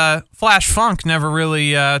that Flash Funk never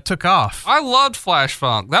really took off. I loved Flash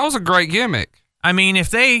Funk. That was a great gimmick. I mean, if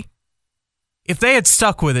they had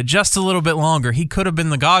stuck with it just a little bit longer, he could have been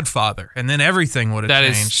the Godfather, and then everything would have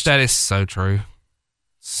changed. That is so true.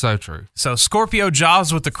 So true. So Scorpio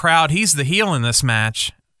jobs with the crowd. He's the heel in this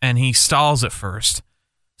match, and he stalls at first.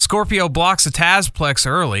 Scorpio blocks a Tazplex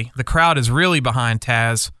early. The crowd is really behind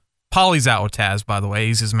Taz. Paulie's out with Taz, by the way.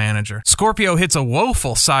 He's his manager. Scorpio hits a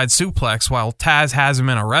woeful side suplex while Taz has him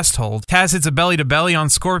in a rest hold. Taz hits a belly-to-belly on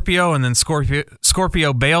Scorpio, and then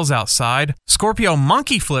Scorpio bails outside. Scorpio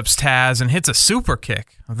monkey flips Taz and hits a super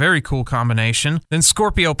kick. A very cool combination. Then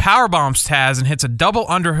Scorpio powerbombs Taz and hits a double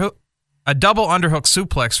underhook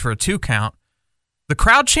suplex for a 2 count. The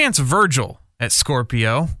crowd chants Virgil at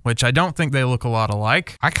Scorpio, which I don't think they look a lot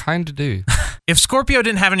alike. I kind of do. If Scorpio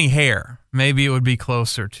didn't have any hair, maybe it would be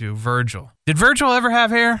closer to Virgil. Did Virgil ever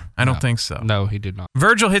have hair? I don't think so. No, he did not.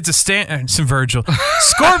 Virgil hits a Scorpio,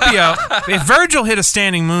 if Virgil hit a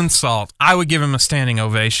standing moonsault, I would give him a standing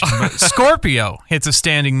ovation. But Scorpio hits a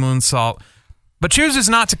standing moonsault, but chooses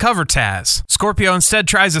not to cover Taz. Scorpio instead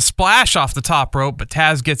tries a splash off the top rope, but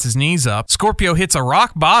Taz gets his knees up. Scorpio hits a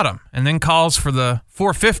rock bottom and then calls for the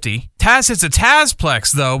 450. Taz hits a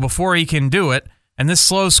Tazplex, though, before he can do it. and this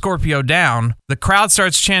slows Scorpio down. The crowd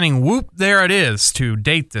starts chanting, "Whoop, there it is," to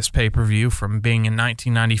date this pay-per-view from being in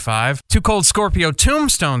 1995. Too Cold Scorpio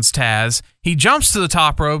tombstones Taz. He jumps to the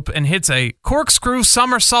top rope and hits a corkscrew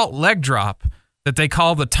somersault leg drop that they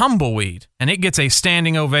call the tumbleweed, and it gets a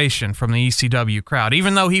standing ovation from the ECW crowd,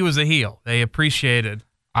 even though he was a heel. They appreciated.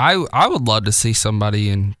 I would love to see somebody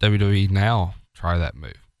in WWE now try that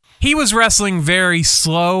move. He was wrestling very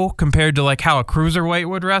slow compared to like how a cruiserweight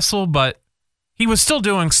would wrestle, but he was still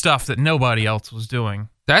doing stuff that nobody else was doing.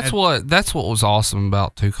 That's what was awesome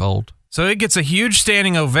about Too Cold. So it gets a huge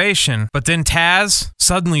standing ovation, but then Taz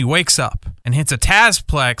suddenly wakes up and hits a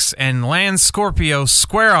Tazplex and lands Scorpio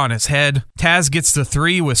square on his head. Taz gets the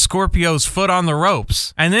 3 with Scorpio's foot on the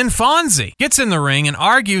ropes. And then Fonzie gets in the ring and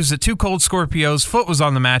argues that Too Cold Scorpio's foot was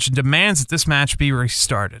on the match and demands that this match be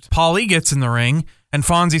restarted. Paulie gets in the ring and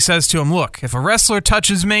Fonzie says to him, "Look, if a wrestler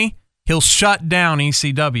touches me, he'll shut down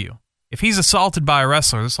ECW. If he's assaulted by a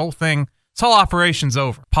wrestler, this whole operation's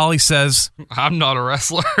over." Paulie says, "I'm not a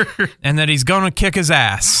wrestler." and that he's going to kick his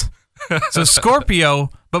ass. So Scorpio,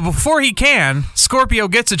 but before he can, Scorpio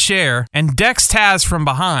gets a chair and decks Taz from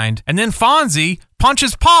behind, and then Fonzie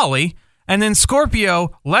punches Paulie, and then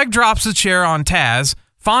Scorpio leg drops the chair on Taz.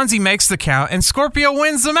 Fonzie makes the count, and Scorpio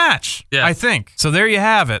wins the match, Yeah. I think. So there you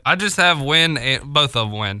have it. I just have win, and both of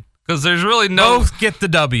them win. Because there's really no... Both get the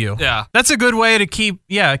W. Yeah. That's a good way to keep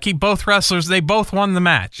both wrestlers. They both won the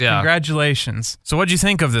match. Yeah. Congratulations. So what'd you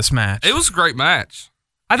think of this match? It was a great match.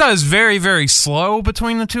 I thought it was very, very slow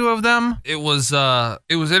between the two of them. It was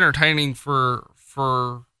entertaining for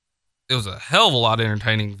it was a hell of a lot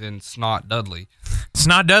entertaining than Snot Dudley.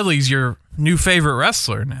 Snot Dudley's your new favorite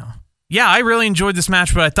wrestler now. Yeah, I really enjoyed this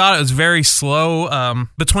match, but I thought it was very slow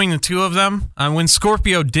between the two of them. When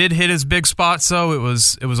Scorpio did hit his big spots, though, it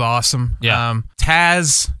was awesome. Yeah.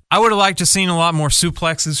 Taz, I would have liked to have seen a lot more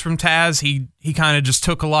suplexes from Taz. He kind of just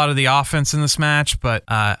took a lot of the offense in this match, but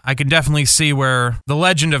I can definitely see where the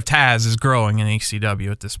legend of Taz is growing in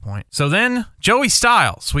ECW at this point. So then, Joey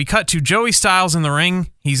Styles. We cut to Joey Styles in the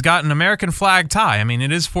ring. He's got an American flag tie. I mean,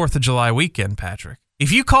 it is 4th of July weekend, Patrick.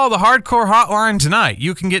 If you call the Hardcore Hotline tonight,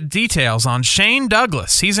 you can get details on Shane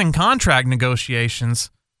Douglas. He's in contract negotiations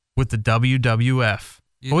with the WWF.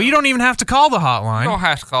 Well, you don't even have to call the hotline. You don't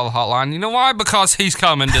have to call the hotline. You know why? Because he's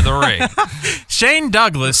coming to the ring. Shane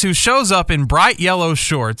Douglas, who shows up in bright yellow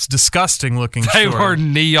shorts, disgusting looking shorts. They were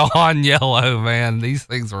neon yellow, man. These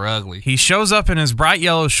things are ugly. He shows up in his bright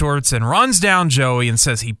yellow shorts and runs down Joey and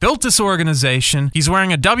says he built this organization. He's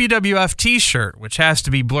wearing a WWF t-shirt, which has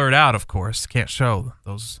to be blurred out, of course. Can't show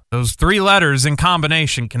those 3 letters in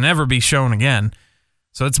combination can never be shown again.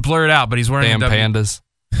 So it's blurred out, but he's wearing pandas.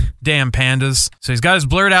 Damn pandas. So he's got his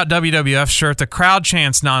blurred out WWF shirt. The crowd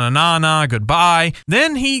chants na na na na goodbye.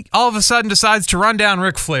 Then he all of a sudden decides to run down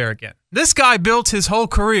Ric Flair again. This guy built his whole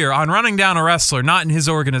career on running down a wrestler, not in his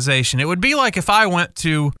organization. It would be like if I went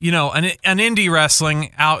to, an indie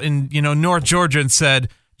wrestling out in, North Georgia and said,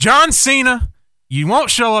 "John Cena, you won't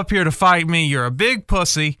show up here to fight me. You're a big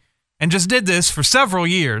pussy." And just did this for several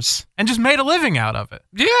years and just made a living out of it.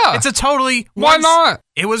 Yeah. It's a totally... Why not?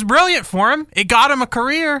 It was brilliant for him. It got him a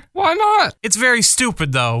career. Why not? It's very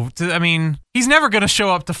stupid, though. He's never going to show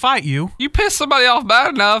up to fight you. You piss somebody off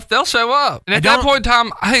bad enough, they'll show up. And at that point in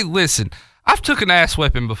time, hey, listen, I've took an ass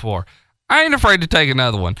whipping before. I ain't afraid to take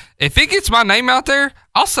another one. If it gets my name out there,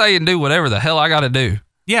 I'll say and do whatever the hell I got to do.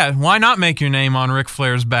 Yeah, why not make your name on Ric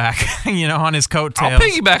Flair's back, on his coattails? I'll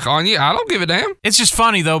piggyback on you. I don't give a damn. It's just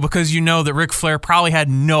funny, though, because you know that Ric Flair probably had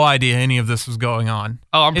no idea any of this was going on.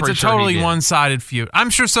 Oh, I'm pretty sure It's a totally one-sided feud.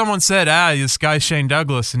 I'm sure someone said, this guy Shane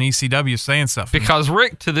Douglas in ECW saying stuff. Because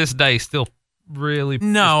Rick, to this day, still really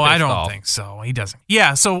No, I don't think so. He doesn't.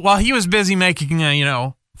 Yeah, so while he was busy making,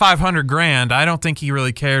 $500,000, I don't think he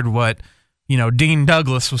really cared what... Dean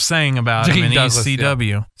Douglas was saying about him in ECW.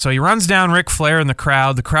 Yeah. So he runs down Ric Flair in the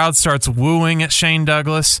crowd. The crowd starts wooing at Shane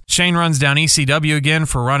Douglas. Shane runs down ECW again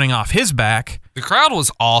for running off his back. The crowd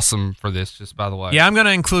was awesome for this, just by the way. Yeah, I'm going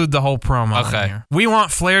to include the whole promo in here. We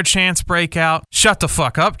want Flair chants break out. Shut the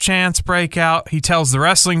fuck up chants break out. He tells the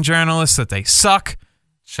wrestling journalists that they suck.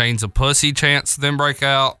 Shane's a pussy chants then break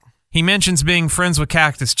out. He mentions being friends with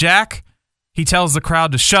Cactus Jack. He tells the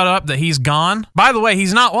crowd to shut up, that he's gone. By the way,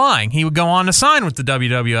 he's not lying. He would go on to sign with the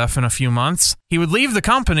WWF in a few months. He would leave the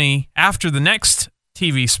company after the next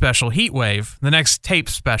TV special, Heatwave, the next tape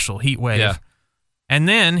special, Heatwave. Yeah. And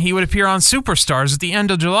then he would appear on Superstars at the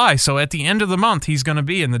end of July. So at the end of the month, he's going to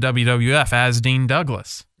be in the WWF as Dean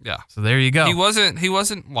Douglas. Yeah. So there you go. He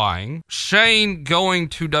wasn't lying. Shane going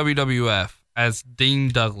to WWF as Dean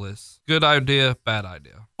Douglas. Good idea, bad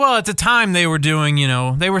idea. Well, at the time they were doing,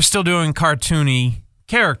 they were still doing cartoony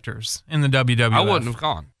characters in the WWF. I wouldn't have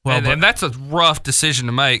gone. Well, and that's a rough decision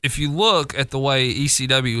to make. If you look at the way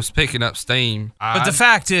ECW was picking up steam. But the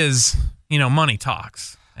fact is, money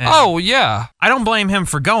talks. And oh, yeah. I don't blame him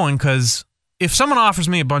for going, because if someone offers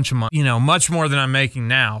me a bunch of money, much more than I'm making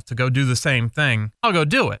now, to go do the same thing, I'll go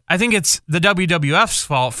do it. I think it's the WWF's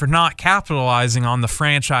fault for not capitalizing on the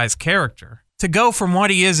franchise character. To go from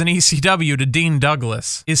what he is in ECW to Dean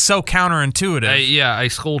Douglas is so counterintuitive. A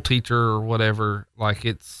school teacher or whatever. Like,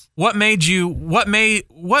 it's... What made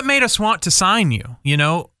us want to sign you?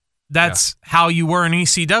 That's how you were in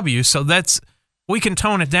ECW. So we can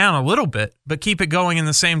tone it down a little bit, but keep it going in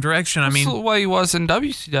the same direction. That's the way he was in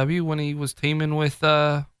WCW when he was teaming with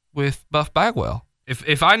Buff Bagwell.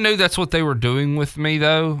 If I knew that's what they were doing with me,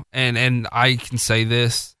 though, and I can say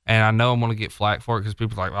this, and I know I'm going to get flack for it because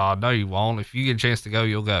people are like, oh, no, you won't. If you get a chance to go,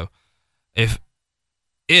 you'll go. If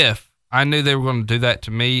I knew they were going to do that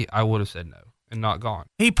to me, I would have said no and not gone.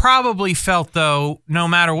 He probably felt, though, no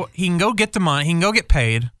matter what, he can go get the money, he can go get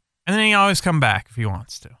paid, and then he always come back if he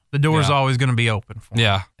wants to. The door's always going to be open for him.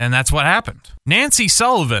 Yeah. And that's what happened. Nancy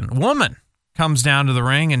Sullivan, woman, comes down to the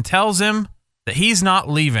ring and tells him that he's not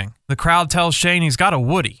leaving. The crowd tells Shane he's got a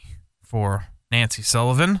Woody for Nancy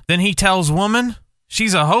Sullivan. Then he tells woman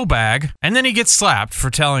she's a hoe bag, and then he gets slapped for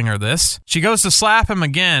telling her this. She goes to slap him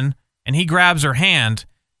again, and he grabs her hand,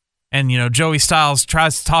 and, Joey Styles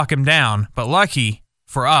tries to talk him down, but lucky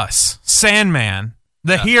for us, Sandman,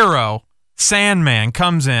 the hero, Sandman,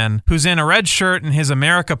 comes in, who's in a red shirt and his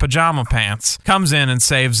America pajama pants, comes in and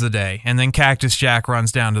saves the day. And then Cactus Jack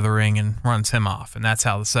runs down to the ring and runs him off. And that's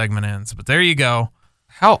how the segment ends. But there you go.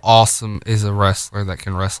 How awesome is a wrestler that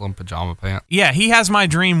can wrestle in pajama pants? Yeah, he has my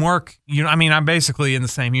dream work. I'm basically in the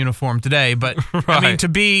same uniform today, but right. To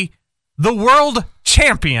be the world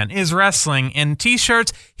champion is wrestling in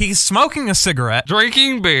T-shirts. He's smoking a cigarette,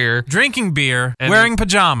 drinking beer, and wearing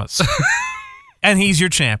pajamas. And he's your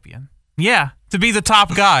champion. Yeah, to be the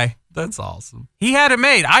top guy. That's awesome. He had it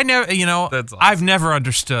made. I never, That's awesome. I've never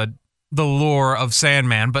understood the lore of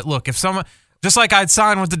Sandman. But look, if someone, just like I'd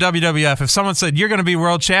sign with the WWF, if someone said, you're going to be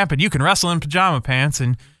world champion, you can wrestle in pajama pants,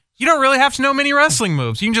 and you don't really have to know many wrestling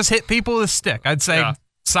moves. You can just hit people with a stick. I'd say,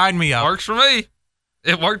 sign me up. Works for me.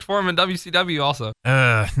 It worked for him in WCW also.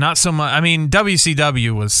 Not so much.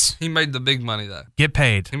 WCW was... He made the big money, though. Get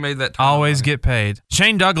paid. He made that Always get paid.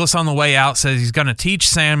 Shane Douglas on the way out says he's going to teach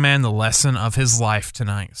Sandman the lesson of his life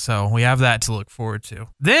tonight. So we have that to look forward to.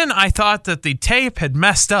 Then I thought that the tape had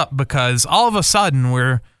messed up because all of a sudden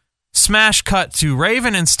we're smash cut to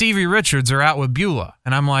Raven and Stevie Richards are out with Beulah.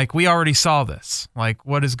 And I'm like, we already saw this. Like,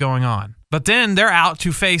 what is going on? But then they're out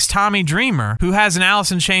to face Tommy Dreamer, who has an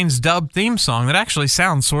Alice in Chains dub theme song that actually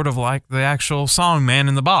sounds sort of like the actual song Man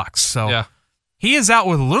in the Box. So he is out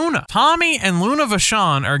with Luna. Tommy and Luna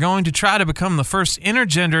Vachon are going to try to become the first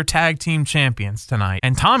intergender tag team champions tonight.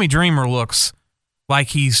 And Tommy Dreamer looks like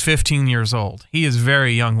he's 15 years old. He is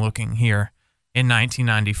very young looking here in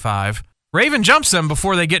 1995. Raven jumps them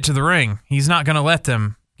before they get to the ring. He's not going to let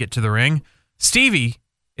them get to the ring. Stevie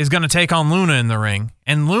is going to take on Luna in the ring.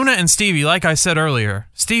 And Luna and Stevie, like I said earlier,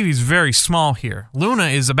 Stevie's very small here. Luna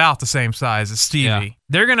is about the same size as Stevie. Yeah.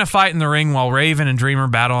 They're going to fight in the ring while Raven and Dreamer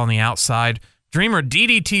battle on the outside. Dreamer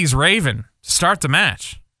DDTs Raven to start the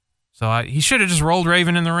match. So he should have just rolled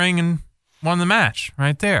Raven in the ring and won the match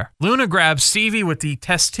right there. Luna grabs Stevie with the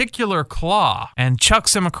testicular claw and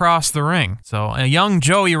chucks him across the ring. So a young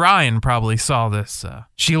Joey Ryan probably saw this.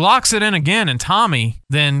 She locks it in again, and Tommy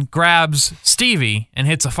then grabs Stevie and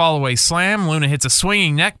hits a fall-away slam. Luna hits a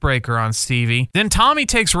swinging neck breaker on Stevie. Then Tommy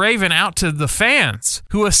takes Raven out to the fans,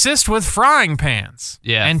 who assist with frying pans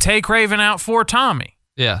and take Raven out for Tommy.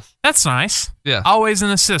 Yeah. That's nice. Yeah. Always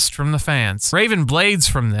an assist from the fans. Raven blades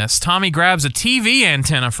from this. Tommy grabs a TV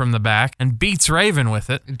antenna from the back and beats Raven with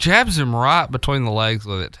it. Jabs him right between the legs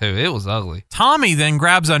with it, too. It was ugly. Tommy then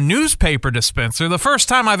grabs a newspaper dispenser, the first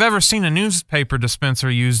time I've ever seen a newspaper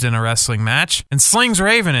dispenser used in a wrestling match, and slings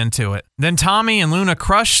Raven into it. Then Tommy and Luna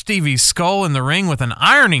crush Stevie's skull in the ring with an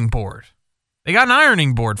ironing board. They got an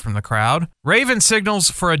ironing board from the crowd. Raven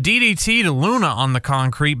signals for a DDT to Luna on the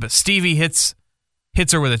concrete, but Stevie hits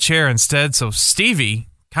her with a chair instead, so Stevie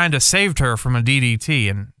kind of saved her from a DDT,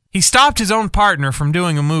 and he stopped his own partner from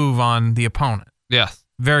doing a move on the opponent. Yeah.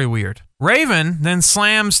 Very weird. Raven then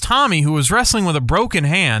slams Tommy, who was wrestling with a broken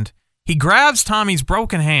hand. He grabs Tommy's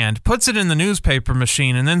broken hand, puts it in the newspaper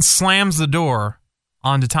machine, and then slams the door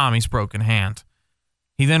onto Tommy's broken hand.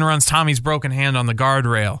 He then runs Tommy's broken hand on the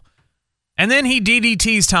guardrail, and then he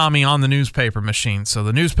DDTs Tommy on the newspaper machine. So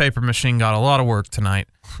the newspaper machine got a lot of work tonight.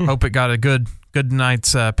 Hope it got a good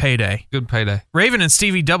night's payday. Good payday. Raven and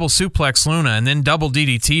Stevie double suplex Luna and then double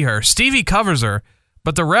DDT her. Stevie covers her,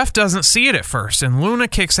 But the ref doesn't see it at first, and Luna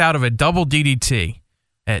kicks out of a double DDT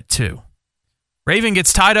at 2. Raven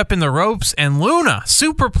gets tied up in the ropes, and Luna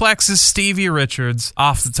superplexes Stevie Richards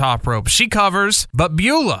off the top rope. She covers, but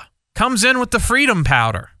Beulah comes in with the Freedom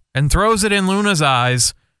Powder and throws it in Luna's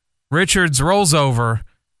eyes. Richards rolls over,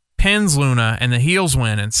 pins Luna, and the heels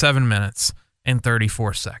win in 7 minutes and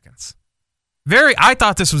 34 seconds. I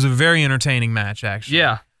thought this was a very entertaining match, actually.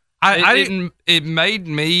 Yeah. It made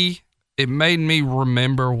me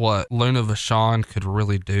remember what Luna Vachon could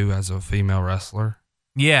really do as a female wrestler.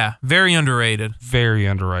 Yeah, very underrated. Very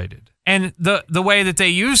underrated. And the way that they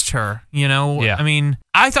used her, Yeah. I mean,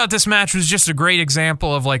 I thought this match was just a great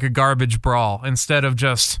example of like a garbage brawl instead of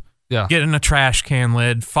just getting a trash can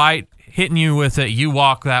lid, fight, hitting you with it, you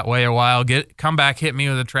walk that way a while, come back, hit me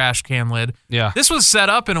with a trash can lid. Yeah. This was set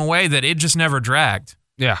up in a way that it just never dragged.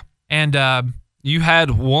 Yeah. And you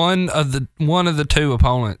had one of the two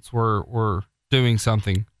opponents were doing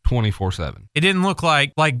something 24/7. It didn't look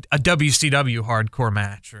like a WCW hardcore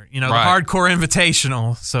match or, the Right. hardcore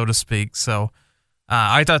invitational, so to speak. So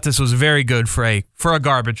I thought this was very good for a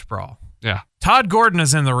garbage brawl. Yeah. Todd Gordon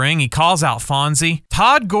is in the ring. He calls out Fonzie.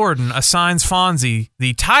 Todd Gordon assigns Fonzie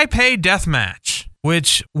the Taipei Death Match,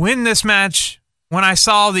 which when I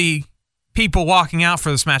saw the people walking out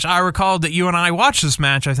for this match, I recalled that you and I watched this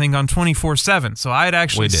match, I think, on 24/7. So I had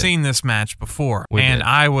actually seen this match before.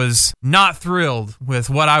 I was not thrilled with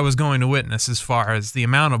what I was going to witness as far as the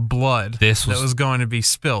amount of blood that was going to be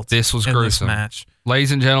spilt. This was gruesome. This match.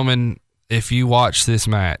 Ladies and gentlemen, if you watch this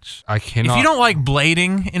match, If you don't like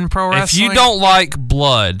blading in pro wrestling. If you don't like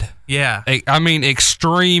blood, yeah, I mean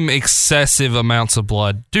extreme, excessive amounts of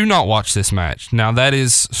blood, do not watch this match. Now, that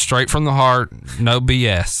is straight from the heart, no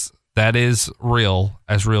BS. That is real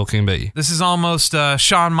as real can be. This is almost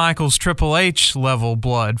Shawn Michaels Triple H level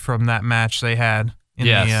blood from that match they had in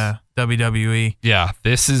the WWE. Yeah,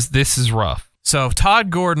 this is rough. So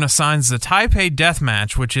Todd Gordon assigns the Taipei Death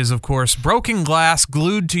Match, which is, of course, broken glass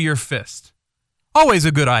glued to your fist. Always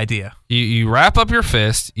a good idea. You wrap up your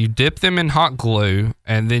fist, you dip them in hot glue,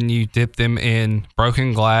 and then you dip them in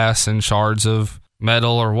broken glass and shards of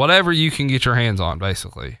metal or whatever you can get your hands on,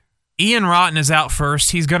 basically. Ian Rotten is out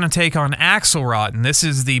first. He's going to take on Axel Rotten. This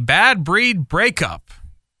is the Bad Breed breakup.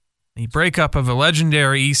 The breakup of a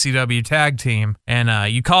legendary ECW tag team.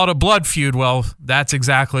 And you call it a blood feud. Well, that's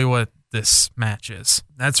exactly what this match is.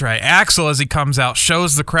 That's right. Axel, as he comes out,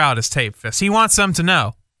 shows the crowd his tape fist. He wants them to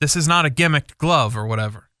know this is not a gimmicked glove or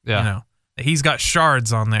whatever. Yeah. He's got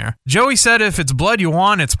shards on there. Joey said if it's blood you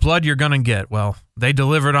want, it's blood you're going to get. Well, they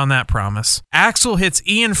delivered on that promise. Axel hits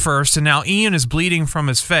Ian first, and now Ian is bleeding from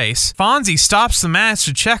his face. Fonzie stops the match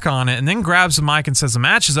to check on it and then grabs the mic and says the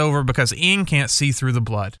match is over because Ian can't see through the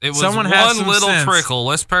blood. It was one little trickle.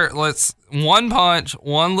 Let's one punch,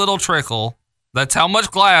 one little trickle. That's how much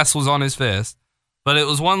glass was on his fist. But it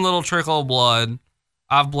was one little trickle of blood.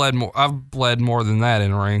 I've bled more than that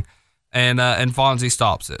in the ring. And Fonzie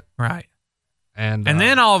stops it. Right. And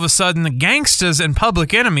then all of a sudden, the Gangstas and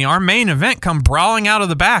Public Enemy, our main event, come brawling out of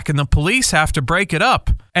the back, and the police have to break it up.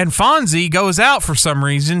 And Fonzie goes out for some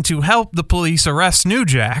reason to help the police arrest New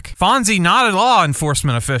Jack. Fonzie, not a law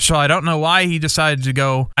enforcement official. I don't know why he decided to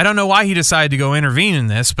go intervene in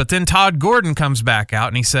this. But then Todd Gordon comes back out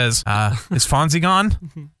and he says, "Is Fonzie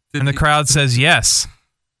gone?" And the crowd says, "Yes."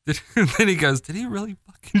 Then he goes, "Did he really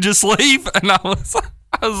fucking just leave?" And I was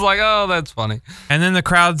like, "Oh, that's funny." And then the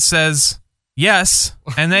crowd says, "Yes,"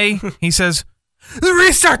 and he says,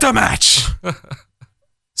 "Restart the match."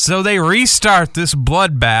 So they restart this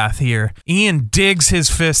bloodbath here. Ian digs his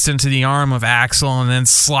fist into the arm of Axel and then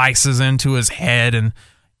slices into his head, and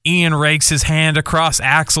Ian rakes his hand across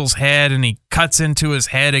Axel's head and he cuts into his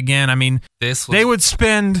head again. I mean, they would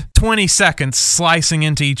spend 20 seconds slicing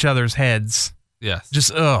into each other's heads. Yes.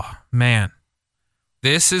 Just, oh, man.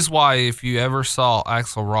 This is why if you ever saw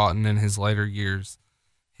Axel Rotten in his later years,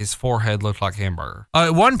 his forehead looked like hamburger.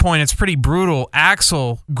 At one point, it's pretty brutal.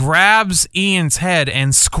 Axel grabs Ian's head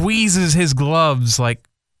and squeezes his gloves like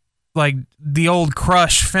the old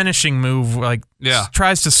Crush finishing move.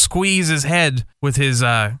 Tries to squeeze his head with his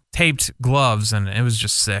taped gloves, and it was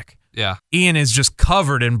just sick. Yeah. Ian is just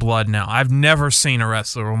covered in blood now. I've never seen a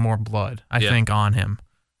wrestler with more blood, I think, on him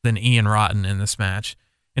than Ian Rotten in this match.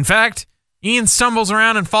 In fact, Ian stumbles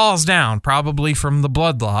around and falls down, probably from the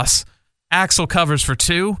blood loss. Axel covers for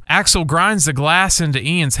 2. Axel grinds the glass into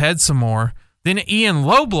Ian's head some more. Then Ian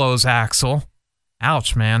low blows Axel.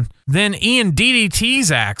 Ouch, man. Then Ian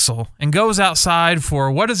DDTs Axel and goes outside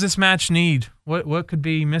for, what does this match need? What could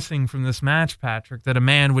be missing from this match, Patrick, that a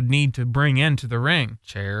man would need to bring into the ring?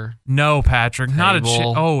 Chair. No, Patrick. Not a chair.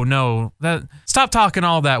 Table. Oh, no. Stop talking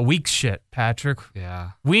all that weak shit, Patrick.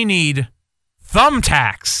 Yeah. We need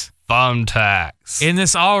thumbtacks Thumbtacks. in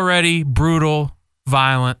this already brutal,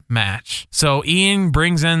 violent match. So Ian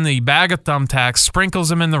brings in the bag of thumbtacks, sprinkles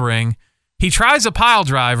them in the ring. He tries a pile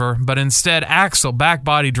driver, but instead Axel back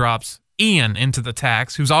body drops Ian into the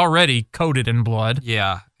tacks, who's already coated in blood.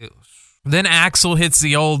 Yeah. It was, Then Axel hits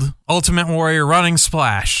the old Ultimate Warrior running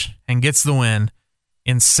splash and gets the win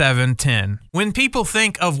in 7-10. When people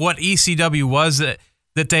think of what ECW was,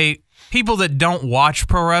 that people that don't watch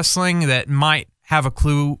pro wrestling that might have a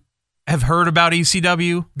clue, have heard about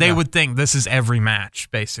ECW, they would think this is every match,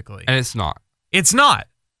 basically. and it's not. It's not.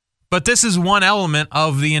 But this is one element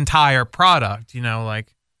of the entire product,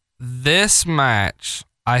 like... This match,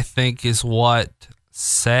 I think, is what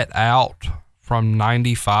set out from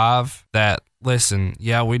 95 that, listen,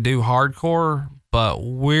 yeah, we do hardcore, but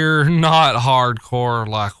we're not hardcore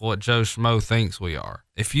like what Joe Schmo thinks we are.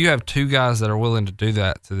 If you have two guys that are willing to do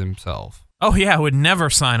that to themselves. Oh, yeah, I would never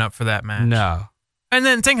sign up for that match. No. And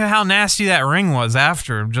then think of how nasty that ring was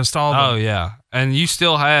after, just all the... Oh, yeah. And you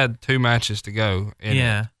still had 2 matches to go.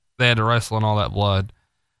 Yeah. They had to wrestle in all that blood.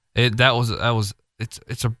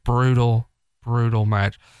 It's a brutal, brutal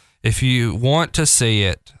match. If you want to see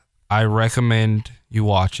it, I recommend you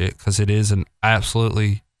watch it because it is an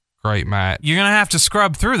absolutely great match. You're going to have to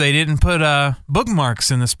scrub through. They didn't put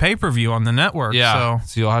bookmarks in this pay-per-view on the network. Yeah.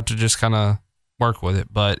 So you'll have to just kind of work with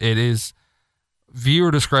it. But it is,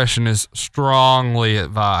 viewer discretion is strongly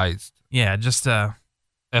advised. Yeah, just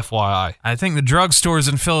FYI. I think the drugstores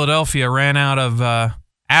in Philadelphia ran out of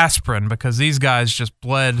aspirin because these guys just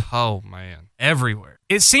bled Oh, man. everywhere.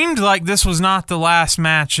 It seemed like this was not the last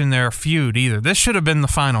match in their feud either. This should have been the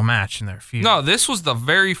final match in their feud. No, this was the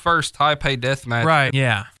very first Taipei death match. Right,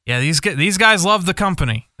 yeah. Yeah, these guys love the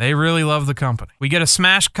company. They really love the company. We get a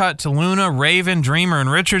smash cut to Luna, Raven, Dreamer, and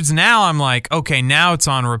Richards. Now I'm like, okay, now it's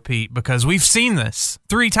on repeat because we've seen this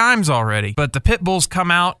 3 times already. But the Pitbulls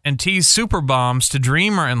come out and tease super bombs to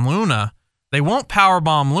Dreamer and Luna. They won't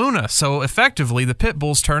powerbomb Luna, so effectively the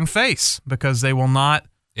Pitbulls turn face because they will not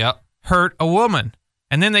Yep. hurt a woman.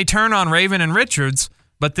 And then they turn on Raven and Richards,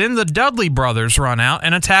 but then the Dudley brothers run out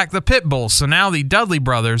and attack the Pitbulls. So now the Dudley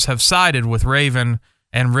brothers have sided with Raven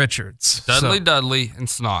and Richards. Dudley, and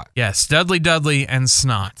Snot. Yes, Dudley, and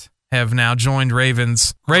Snot have now joined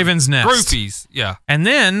Raven's nest. Groupies, yeah. And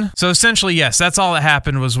then, so essentially, yes, that's all that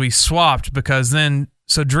happened was we swapped because then,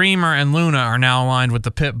 so Dreamer and Luna are now aligned with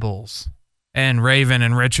the Pitbulls. And Raven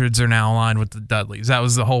and Richards are now aligned with the Dudleys. That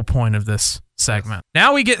was the whole point of this segment.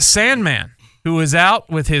 Now we get Sandman, who is out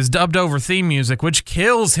with his dubbed over theme music, which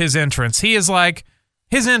kills his entrance. He is like,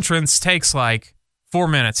 his entrance takes like 4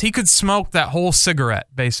 minutes. He could smoke that whole cigarette,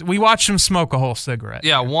 basically. We watched him smoke a whole cigarette.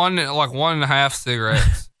 Yeah, 1.5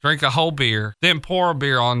 cigarettes, drink a whole beer, then pour a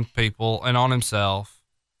beer on people and on himself.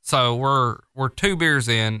 So we're 2 beers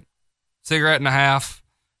in, cigarette and a half.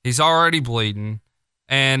 He's already bleeding,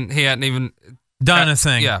 and he hadn't even Done a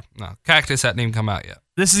thing. Yeah, no, Cactus hadn't even come out yet.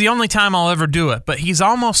 This is the only time I'll ever do it, but he's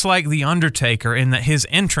almost like The Undertaker in that his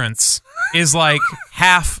entrance is like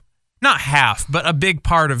not half, but a big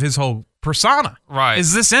part of his whole persona. Right.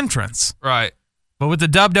 Is this entrance. Right. But with the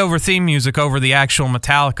dubbed over theme music over the actual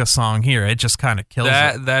Metallica song here, it just kind of kills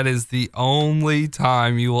it. That is the only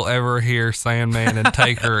time you will ever hear Sandman and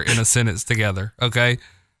Taker in a sentence together, okay?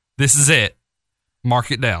 This is it.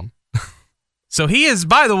 Mark it down. So he is,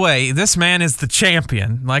 by the way, this man is the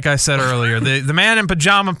champion. Like I said earlier, the man in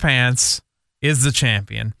pajama pants is the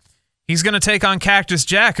champion. He's going to take on Cactus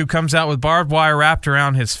Jack, who comes out with barbed wire wrapped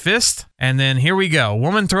around his fist. And then here we go.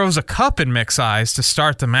 Woman throws a cup in Mick's eyes to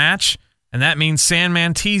start the match. And that means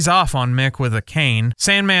Sandman tees off on Mick with a cane.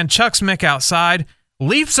 Sandman chucks Mick outside,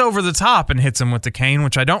 leaps over the top and hits him with the cane,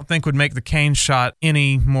 which I don't think would make the cane shot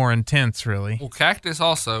any more intense, really. Well, Cactus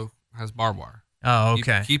also has barbed wire. Oh,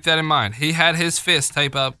 okay. Keep that in mind. He had his fist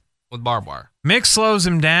taped up with barbed wire. Mick slows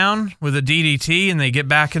him down with a DDT, and they get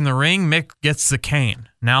back in the ring. Mick gets the cane.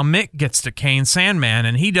 Now Mick gets to cane Sandman,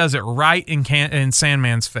 and he does it right in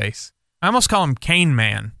Sandman's face. I almost call him Cane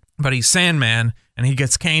Man, but he's Sandman, and he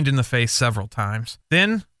gets caned in the face several times.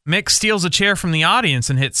 Then Mick steals a chair from the audience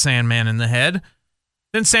and hits Sandman in the head.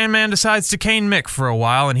 Then Sandman decides to cane Mick for a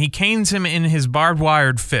while, and he canes him in his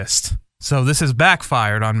barbed-wired fist. So this has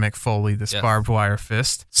backfired on Mick Foley, this barbed wire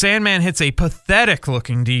fist. Sandman hits a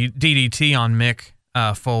pathetic-looking DDT on Mick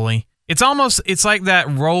Foley. It's like that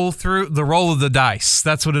roll of the dice.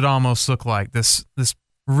 That's what it almost looked like. This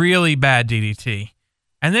Really bad DDT.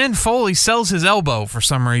 And then Foley sells his elbow for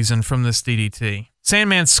some reason from this DDT.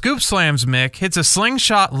 Sandman scoop slams Mick, hits a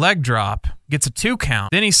slingshot leg drop, gets a 2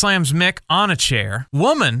 count. Then he slams Mick on a chair.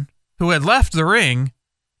 Woman, who had left the ring,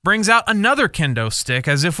 brings out another kendo stick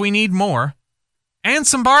as if we need more, and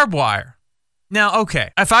some barbed wire. Now,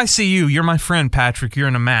 okay, if I see you, you're my friend, Patrick, you're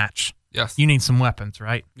in a match. Yes. You need some weapons,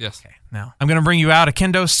 right? Yes. Okay, now, I'm going to bring you out a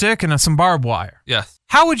kendo stick and some barbed wire. Yes.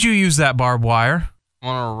 How would you use that barbed wire? I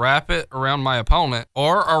want to wrap it around my opponent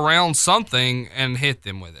or around something and hit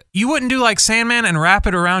them with it. You wouldn't do like Sandman and wrap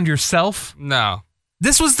it around yourself? No.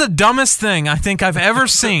 This was the dumbest thing I think I've ever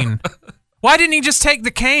seen. Why didn't he just take the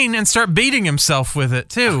cane and start beating himself with it,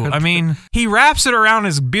 too? I mean, he wraps it around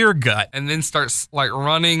his beer gut. And then starts, like,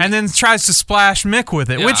 running. And then tries to splash Mick with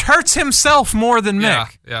it, Yeah. which hurts himself more than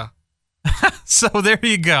Mick. Yeah. So there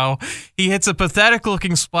you go. He hits a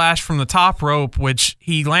pathetic-looking splash from the top rope, which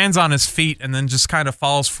he lands on his feet and then just kind of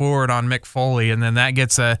falls forward on Mick Foley, and then that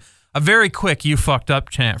gets a very quick "you fucked up"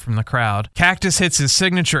 chant from the crowd. Cactus hits his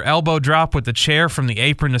signature elbow drop with the chair from the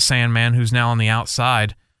apron to Sandman, who's now on the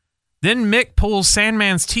outside. Then Mick pulls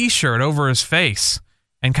Sandman's t-shirt over his face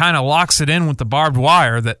and kind of locks it in with the barbed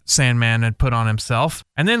wire that Sandman had put on himself,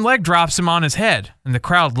 and then leg drops him on his head, and the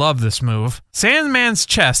crowd loved this move. Sandman's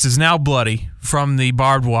chest is now bloody from the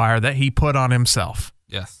barbed wire that he put on himself.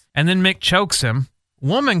 Yes. And then Mick chokes him.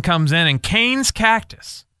 Woman comes in and canes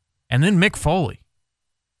Cactus, and then Mick Foley.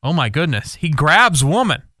 Oh my goodness. He grabs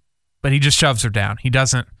Woman, but he just shoves her down. He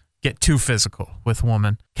doesn't get too physical with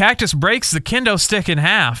Woman. Cactus breaks the kendo stick in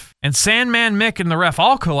half, and Sandman, Mick, and the ref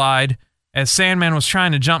all collide as Sandman was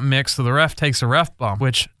trying to jump Mick, so the ref takes a ref bump,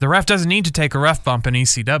 which the ref doesn't need to take a ref bump in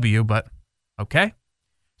ECW, but okay.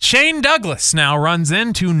 Shane Douglas now runs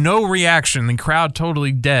in to no reaction. The crowd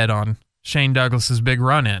totally dead on Shane Douglas's big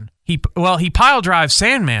run-in. He pile drives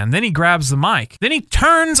Sandman, then he grabs the mic. Then he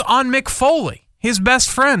turns on Mick Foley, his best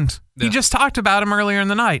friend. Yeah. He just talked about him earlier in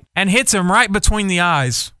the night, and hits him right between the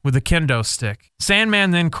eyes with a kendo stick.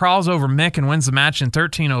 Sandman then crawls over Mick and wins the match in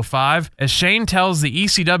 13:05. As Shane tells the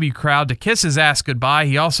ECW crowd to kiss his ass goodbye,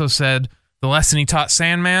 he also said the lesson he taught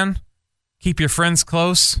Sandman: keep your friends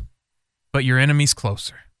close, but your enemies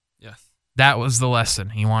closer. Yes. That was the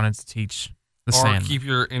lesson he wanted to teach the Or Sandman. keep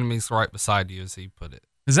your enemies right beside you, as he put it.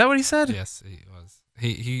 Is that what he said? Yes, he was.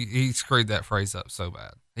 He screwed that phrase up so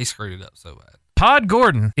bad. He screwed it up so bad. Todd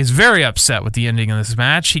Gordon is very upset with the ending of this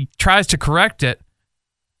match. He tries to correct it.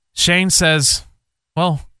 Shane says,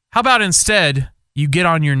 well, how about instead you get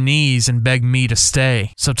on your knees and beg me to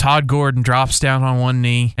stay? So Todd Gordon drops down on one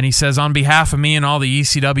knee, and he says, on behalf of me and all the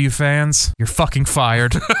ECW fans, you're fucking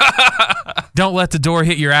fired. Don't let the door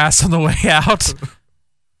hit your ass on the way out.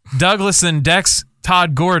 Douglas then decks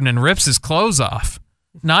Todd Gordon and rips his clothes off.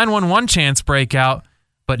 911 chants break out,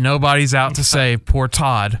 but nobody's out to save poor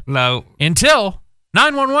Todd. No. Until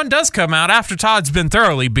 911 does come out after Todd's been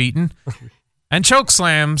thoroughly beaten and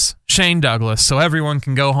chokeslams Shane Douglas, so everyone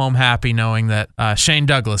can go home happy knowing that Shane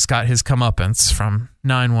Douglas got his comeuppance from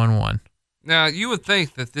 911. Now, you would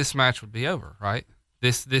think that this match would be over, right?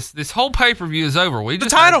 This whole pay-per-view is over. The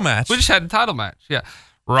title match. We just had the title match. Yeah.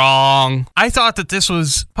 Wrong. I thought that this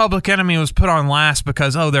was Public Enemy was put on last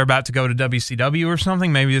because, they're about to go to WCW or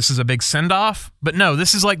something. Maybe this is a big send-off. But no,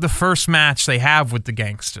 this is like the first match they have with the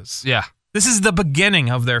Gangstas. Yeah. This is the beginning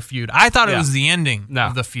of their feud. I thought it Yeah. was the ending No.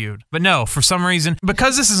 of the feud. But no, for some reason,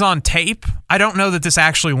 because this is on tape, I don't know that this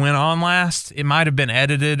actually went on last. It might have been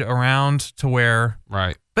edited around to where...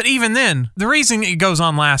 Right. But even then, the reason it goes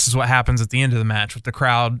on last is what happens at the end of the match with the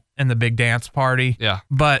crowd and the big dance party. Yeah.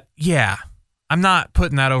 But yeah, I'm not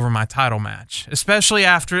putting that over my title match, especially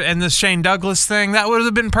after, and the Shane Douglas thing, that would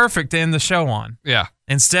have been perfect to end the show on. Yeah.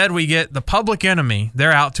 Instead, we get the Public Enemy.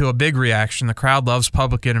 They're out to a big reaction. The crowd loves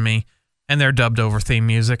Public Enemy, and they're dubbed over theme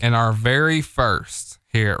music. And our very first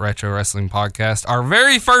here at Retro Wrestling Podcast, our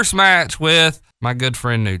very first match with my good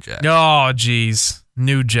friend New Jack. Oh, geez.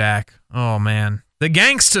 New Jack. Oh, man. The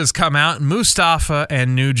Gangstas come out, Mustafa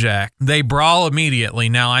and New Jack. They brawl immediately.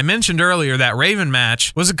 Now, I mentioned earlier that Raven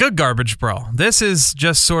match was a good garbage brawl. This is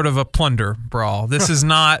just sort of a plunder brawl. This is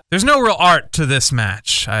not, there's no real art to this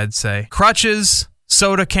match, I'd say. Crutches,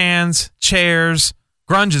 soda cans, chairs,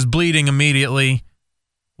 Grunge is bleeding immediately.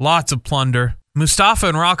 Lots of plunder. Mustafa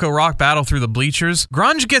and Rocco Rock battle through the bleachers.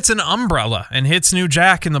 Grunge gets an umbrella and hits New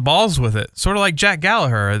Jack in the balls with it. Sort of like Jack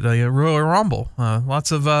Gallagher at the Royal Rumble.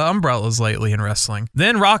 Lots of umbrellas lately in wrestling.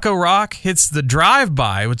 Then Rocco Rock hits the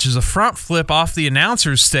drive-by, which is a front flip off the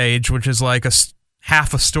announcer's stage, which is like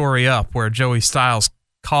half a story up where Joey Styles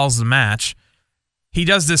calls the match. He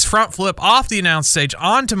does this front flip off the announce stage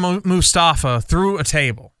onto Mustafa through a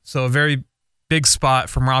table. So a very Big spot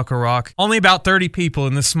from Rocco Rock. Only about 30 people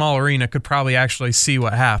in this small arena could probably actually see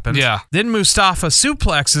what happened. Yeah. Then Mustafa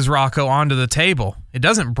suplexes Rocco onto the table. It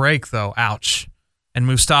doesn't break, though. Ouch. And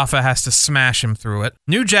Mustafa has to smash him through it.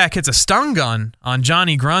 New Jack hits a stun gun on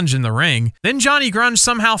Johnny Grunge in the ring. Then Johnny Grunge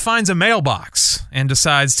somehow finds a mailbox and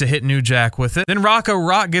decides to hit New Jack with it. Then Rocco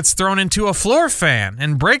Rock gets thrown into a floor fan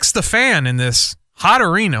and breaks the fan in this hot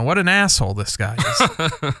arena. What an asshole this guy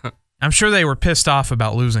is. I'm sure they were pissed off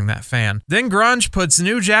about losing that fan. Then Grunge puts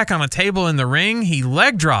New Jack on a table in the ring. He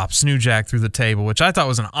leg drops New Jack through the table, which I thought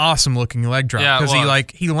was an awesome looking leg drop. Yeah,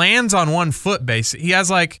 because he lands on one foot basically. He has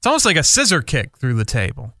it's almost like a scissor kick through the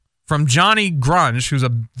table from Johnny Grunge, who's a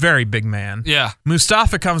very big man. Yeah.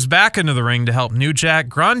 Mustafa comes back into the ring to help New Jack.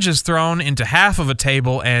 Grunge is thrown into half of a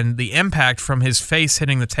table, and the impact from his face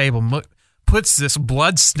hitting the table puts this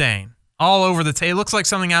blood stain all over the table. It looks like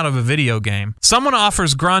something out of a video game. Someone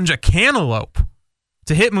offers Grunge a cantaloupe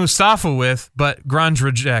to hit Mustafa with, but Grunge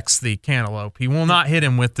rejects the cantaloupe. He will not hit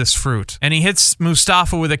him with this fruit. And he hits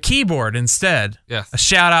Mustafa with a keyboard instead. Yes. A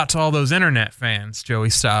shout out to all those internet fans,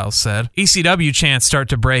 Joey Styles said. ECW chants start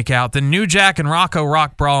to break out. Then New Jack and Rocco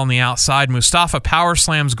Rock brawl on the outside. Mustafa power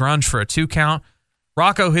slams Grunge for a 2 count.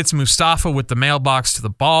 Rocco hits Mustafa with the mailbox to the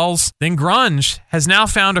balls. Then Grunge has now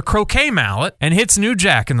found a croquet mallet and hits New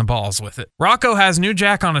Jack in the balls with it. Rocco has New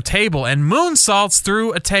Jack on a table and moonsaults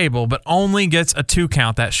through a table, but only gets a 2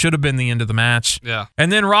 count. That should have been the end of the match. Yeah.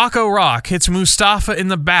 And then Rocco Rock hits Mustafa in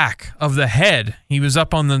the back of the head. He was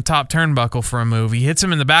up on the top turnbuckle for a move. He hits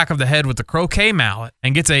him in the back of the head with the croquet mallet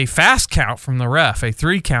and gets a fast count from the ref, a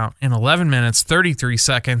 3 count in 11 minutes, 33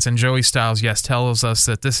 seconds. And Joey Styles, tells us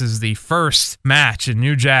that this is the first match in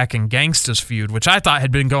New Jack and Gangsta's feud, which I thought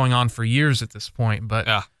had been going on for years at this point, but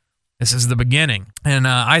this is the beginning. And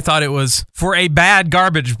I thought it was, for a bad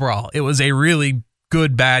garbage brawl, it was a really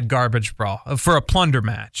good bad garbage brawl for a plunder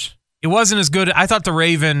match. It wasn't as good. I thought the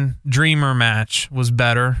Raven Dreamer match was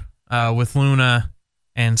better with Luna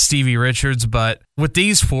and Stevie Richards, but with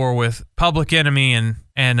these four, with Public Enemy and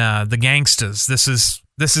the Gangstas,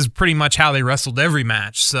 this is pretty much how they wrestled every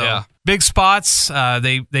match. So big spots.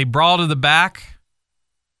 They brawl to the back.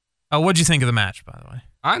 What'd you think of the match, by the way?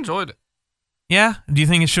 I enjoyed it. Yeah? Do you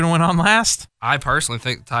think it should have went on last? I personally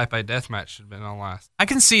think the Type A deathmatch should have been on last. I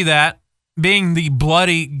can see that. Being the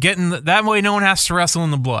bloody, that way no one has to wrestle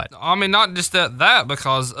in the blood. I mean, not just that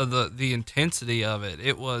because of the intensity of it.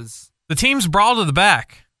 It was... The teams brawl to the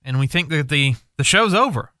back, and we think that the show's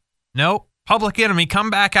over. Nope. Public Enemy come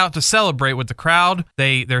back out to celebrate with the crowd.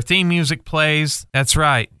 Their theme music plays. That's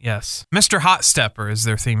right, yes. Mr. Hot Stepper is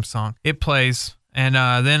their theme song. It plays. And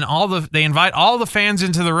then they invite all the fans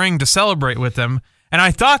into the ring to celebrate with them. And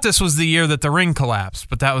I thought this was the year that the ring collapsed,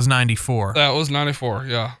 but that was 94. That was 94,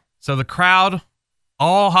 yeah. So the crowd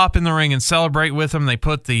all hop in the ring and celebrate with them. They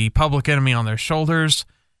put the Public Enemy on their shoulders,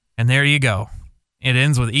 and there you go. It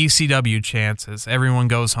ends with ECW chants as everyone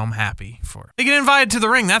goes home happy for it. They get invited to the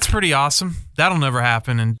ring. That's pretty awesome. That'll never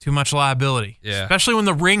happen, and too much liability. Yeah. Especially when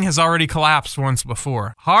the ring has already collapsed once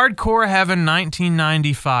before. Hardcore Heaven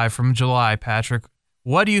 1995 from July, Patrick.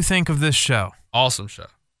 What do you think of this show? Awesome show.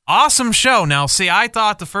 Awesome show. Now, see, I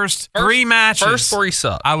thought the first 3 matches... First 3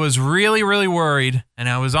 sucked. I was really, really worried, and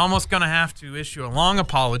I was almost going to have to issue a long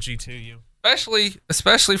apology to you.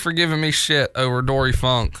 Especially for giving me shit over Dory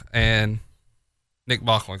Funk and Nick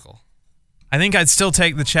Bockwinkel. I think I'd still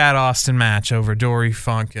take the Chad Austin match over Dory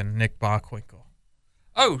Funk and Nick Bockwinkel.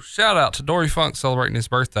 Oh, shout out to Dory Funk celebrating his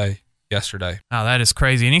birthday yesterday. Oh, that is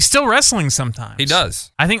crazy. And he's still wrestling sometimes. He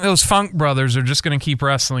does. I think those Funk brothers are just going to keep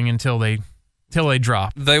wrestling until they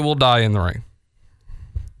drop. They will die in the ring.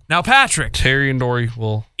 Now, Patrick. Terry and Dory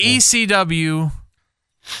will... ECW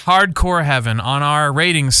Hardcore Heaven on our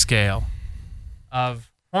rating scale of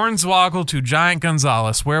Hornswoggle to Giant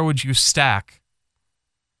Gonzalez, where would you stack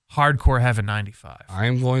Hardcore Heaven 95?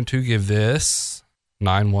 I'm going to give this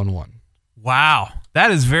 911. Wow.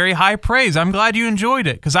 That is very high praise. I'm glad you enjoyed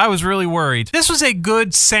it because I was really worried. This was a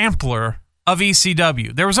good sampler of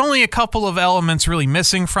ECW. There was only a couple of elements really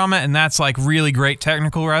missing from it, and that's like really great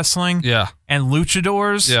technical wrestling. Yeah. And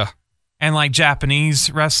luchadors. Yeah. And like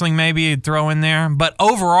Japanese wrestling maybe you'd throw in there. But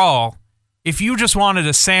overall, if you just wanted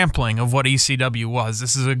a sampling of what ECW was,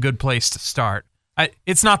 this is a good place to start.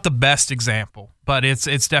 It's not the best example, but it's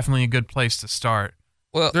definitely a good place to start.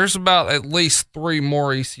 Well, there's about at least 3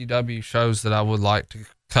 more ECW shows that I would like to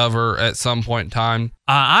cover at some point in time.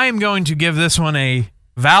 I am going to give this one a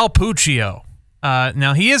Val Puccio.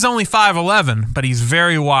 Now, he is only 5'11", but he's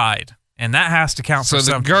very wide, and that has to count for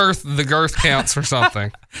something. So the girth counts for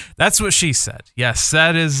something. That's what she said. Yes,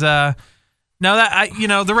 that is... the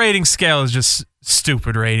rating scale is just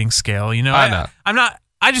stupid rating scale. You know, I know.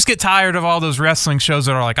 I just get tired of all those wrestling shows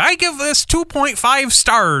that are like, I give this 2.5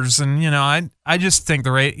 stars. And, I just think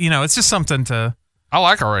the rate, it's just something to. I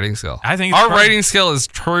like our rating scale. I think it's our rating scale is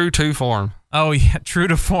true to form. Oh, yeah, true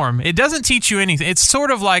to form. It doesn't teach you anything. It's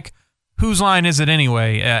sort of like, whose line is it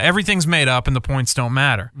anyway? Everything's made up and the points don't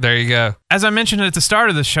matter. There you go. As I mentioned at the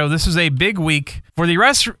start of the show, this is a big week for the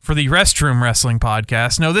Restroom Wrestling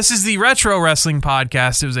Podcast. No, this is the Retro Wrestling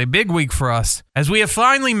Podcast. It was a big week for us as we have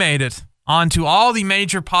finally made it onto all the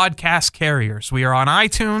major podcast carriers. We are on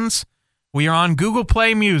iTunes. We are on Google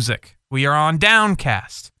Play Music. We are on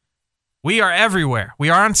Downcast. We are everywhere.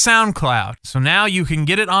 We are on SoundCloud. So now you can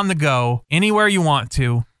get it on the go anywhere you want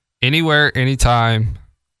to. Anywhere, anytime.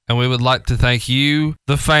 And we would like to thank you,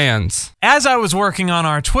 the fans. As I was working on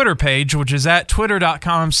our Twitter page, which is at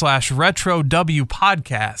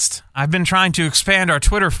twitter.com/RetroWPodcast, I've been trying to expand our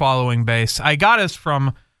Twitter following base.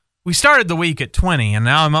 We started the week at 20, and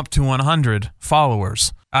now I'm up to 100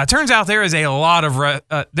 followers. Turns out there is a lot of,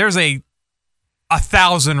 there's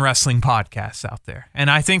 1,000 wrestling podcasts out there.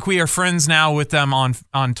 And I think we are friends now with them on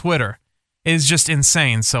Twitter. It is just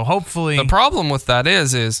insane. So hopefully. The problem with that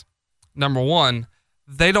is number one,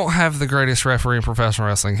 they don't have the greatest referee in professional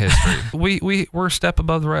wrestling history. We're a step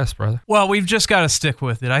above the rest, brother. Well, we've just got to stick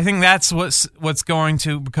with it. I think that's what's going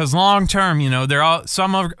to, because long term, they're all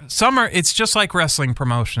some are. It's just like wrestling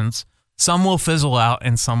promotions. Some will fizzle out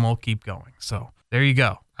and some will keep going. So there you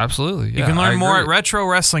go. Absolutely. Yeah, you can learn more at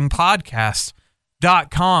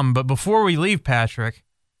RetroWrestlingPodcast.com. But before we leave, Patrick,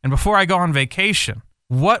 and before I go on vacation,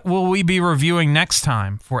 what will we be reviewing next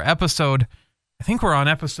time for episode? I think we're on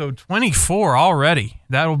episode 24 already.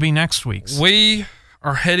 That'll be next week's. We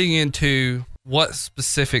are heading into what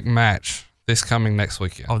specific match this coming next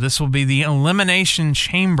weekend? Oh, this will be the Elimination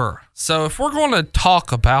Chamber. So if we're going to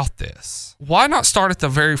talk about this, why not start at the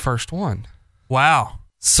very first one? Wow.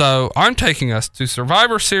 So I'm taking us to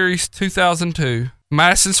Survivor Series 2002,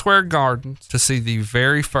 Madison Square Garden, to see the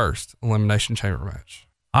very first Elimination Chamber match.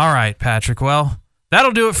 All right, Patrick. Well,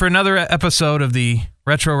 that'll do it for another episode of the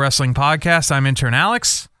Retro Wrestling Podcast. I'm intern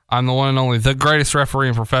Alex. I'm the one and only, the greatest referee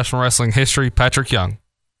in professional wrestling history, Patrick Young.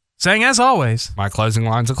 Saying, as always, my closing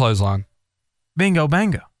line's a clothesline. Bingo,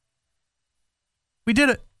 bango. We did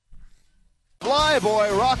it.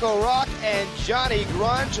 Flyboy, Rocco Rock, and Johnny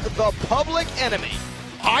Grunge, the Public Enemy.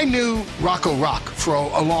 I knew Rocco Rock for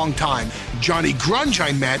a long time. Johnny Grunge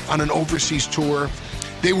I met on an overseas tour.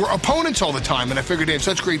 They were opponents all the time, and I figured they had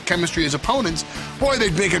such great chemistry as opponents. Boy,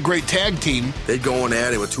 they'd make a great tag team. They'd go in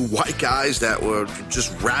there. They were two white guys that were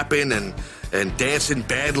just rapping and dancing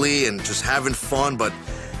badly and just having fun, but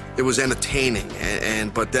it was entertaining.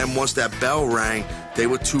 But then once that bell rang, they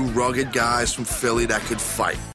were two rugged guys from Philly that could fight.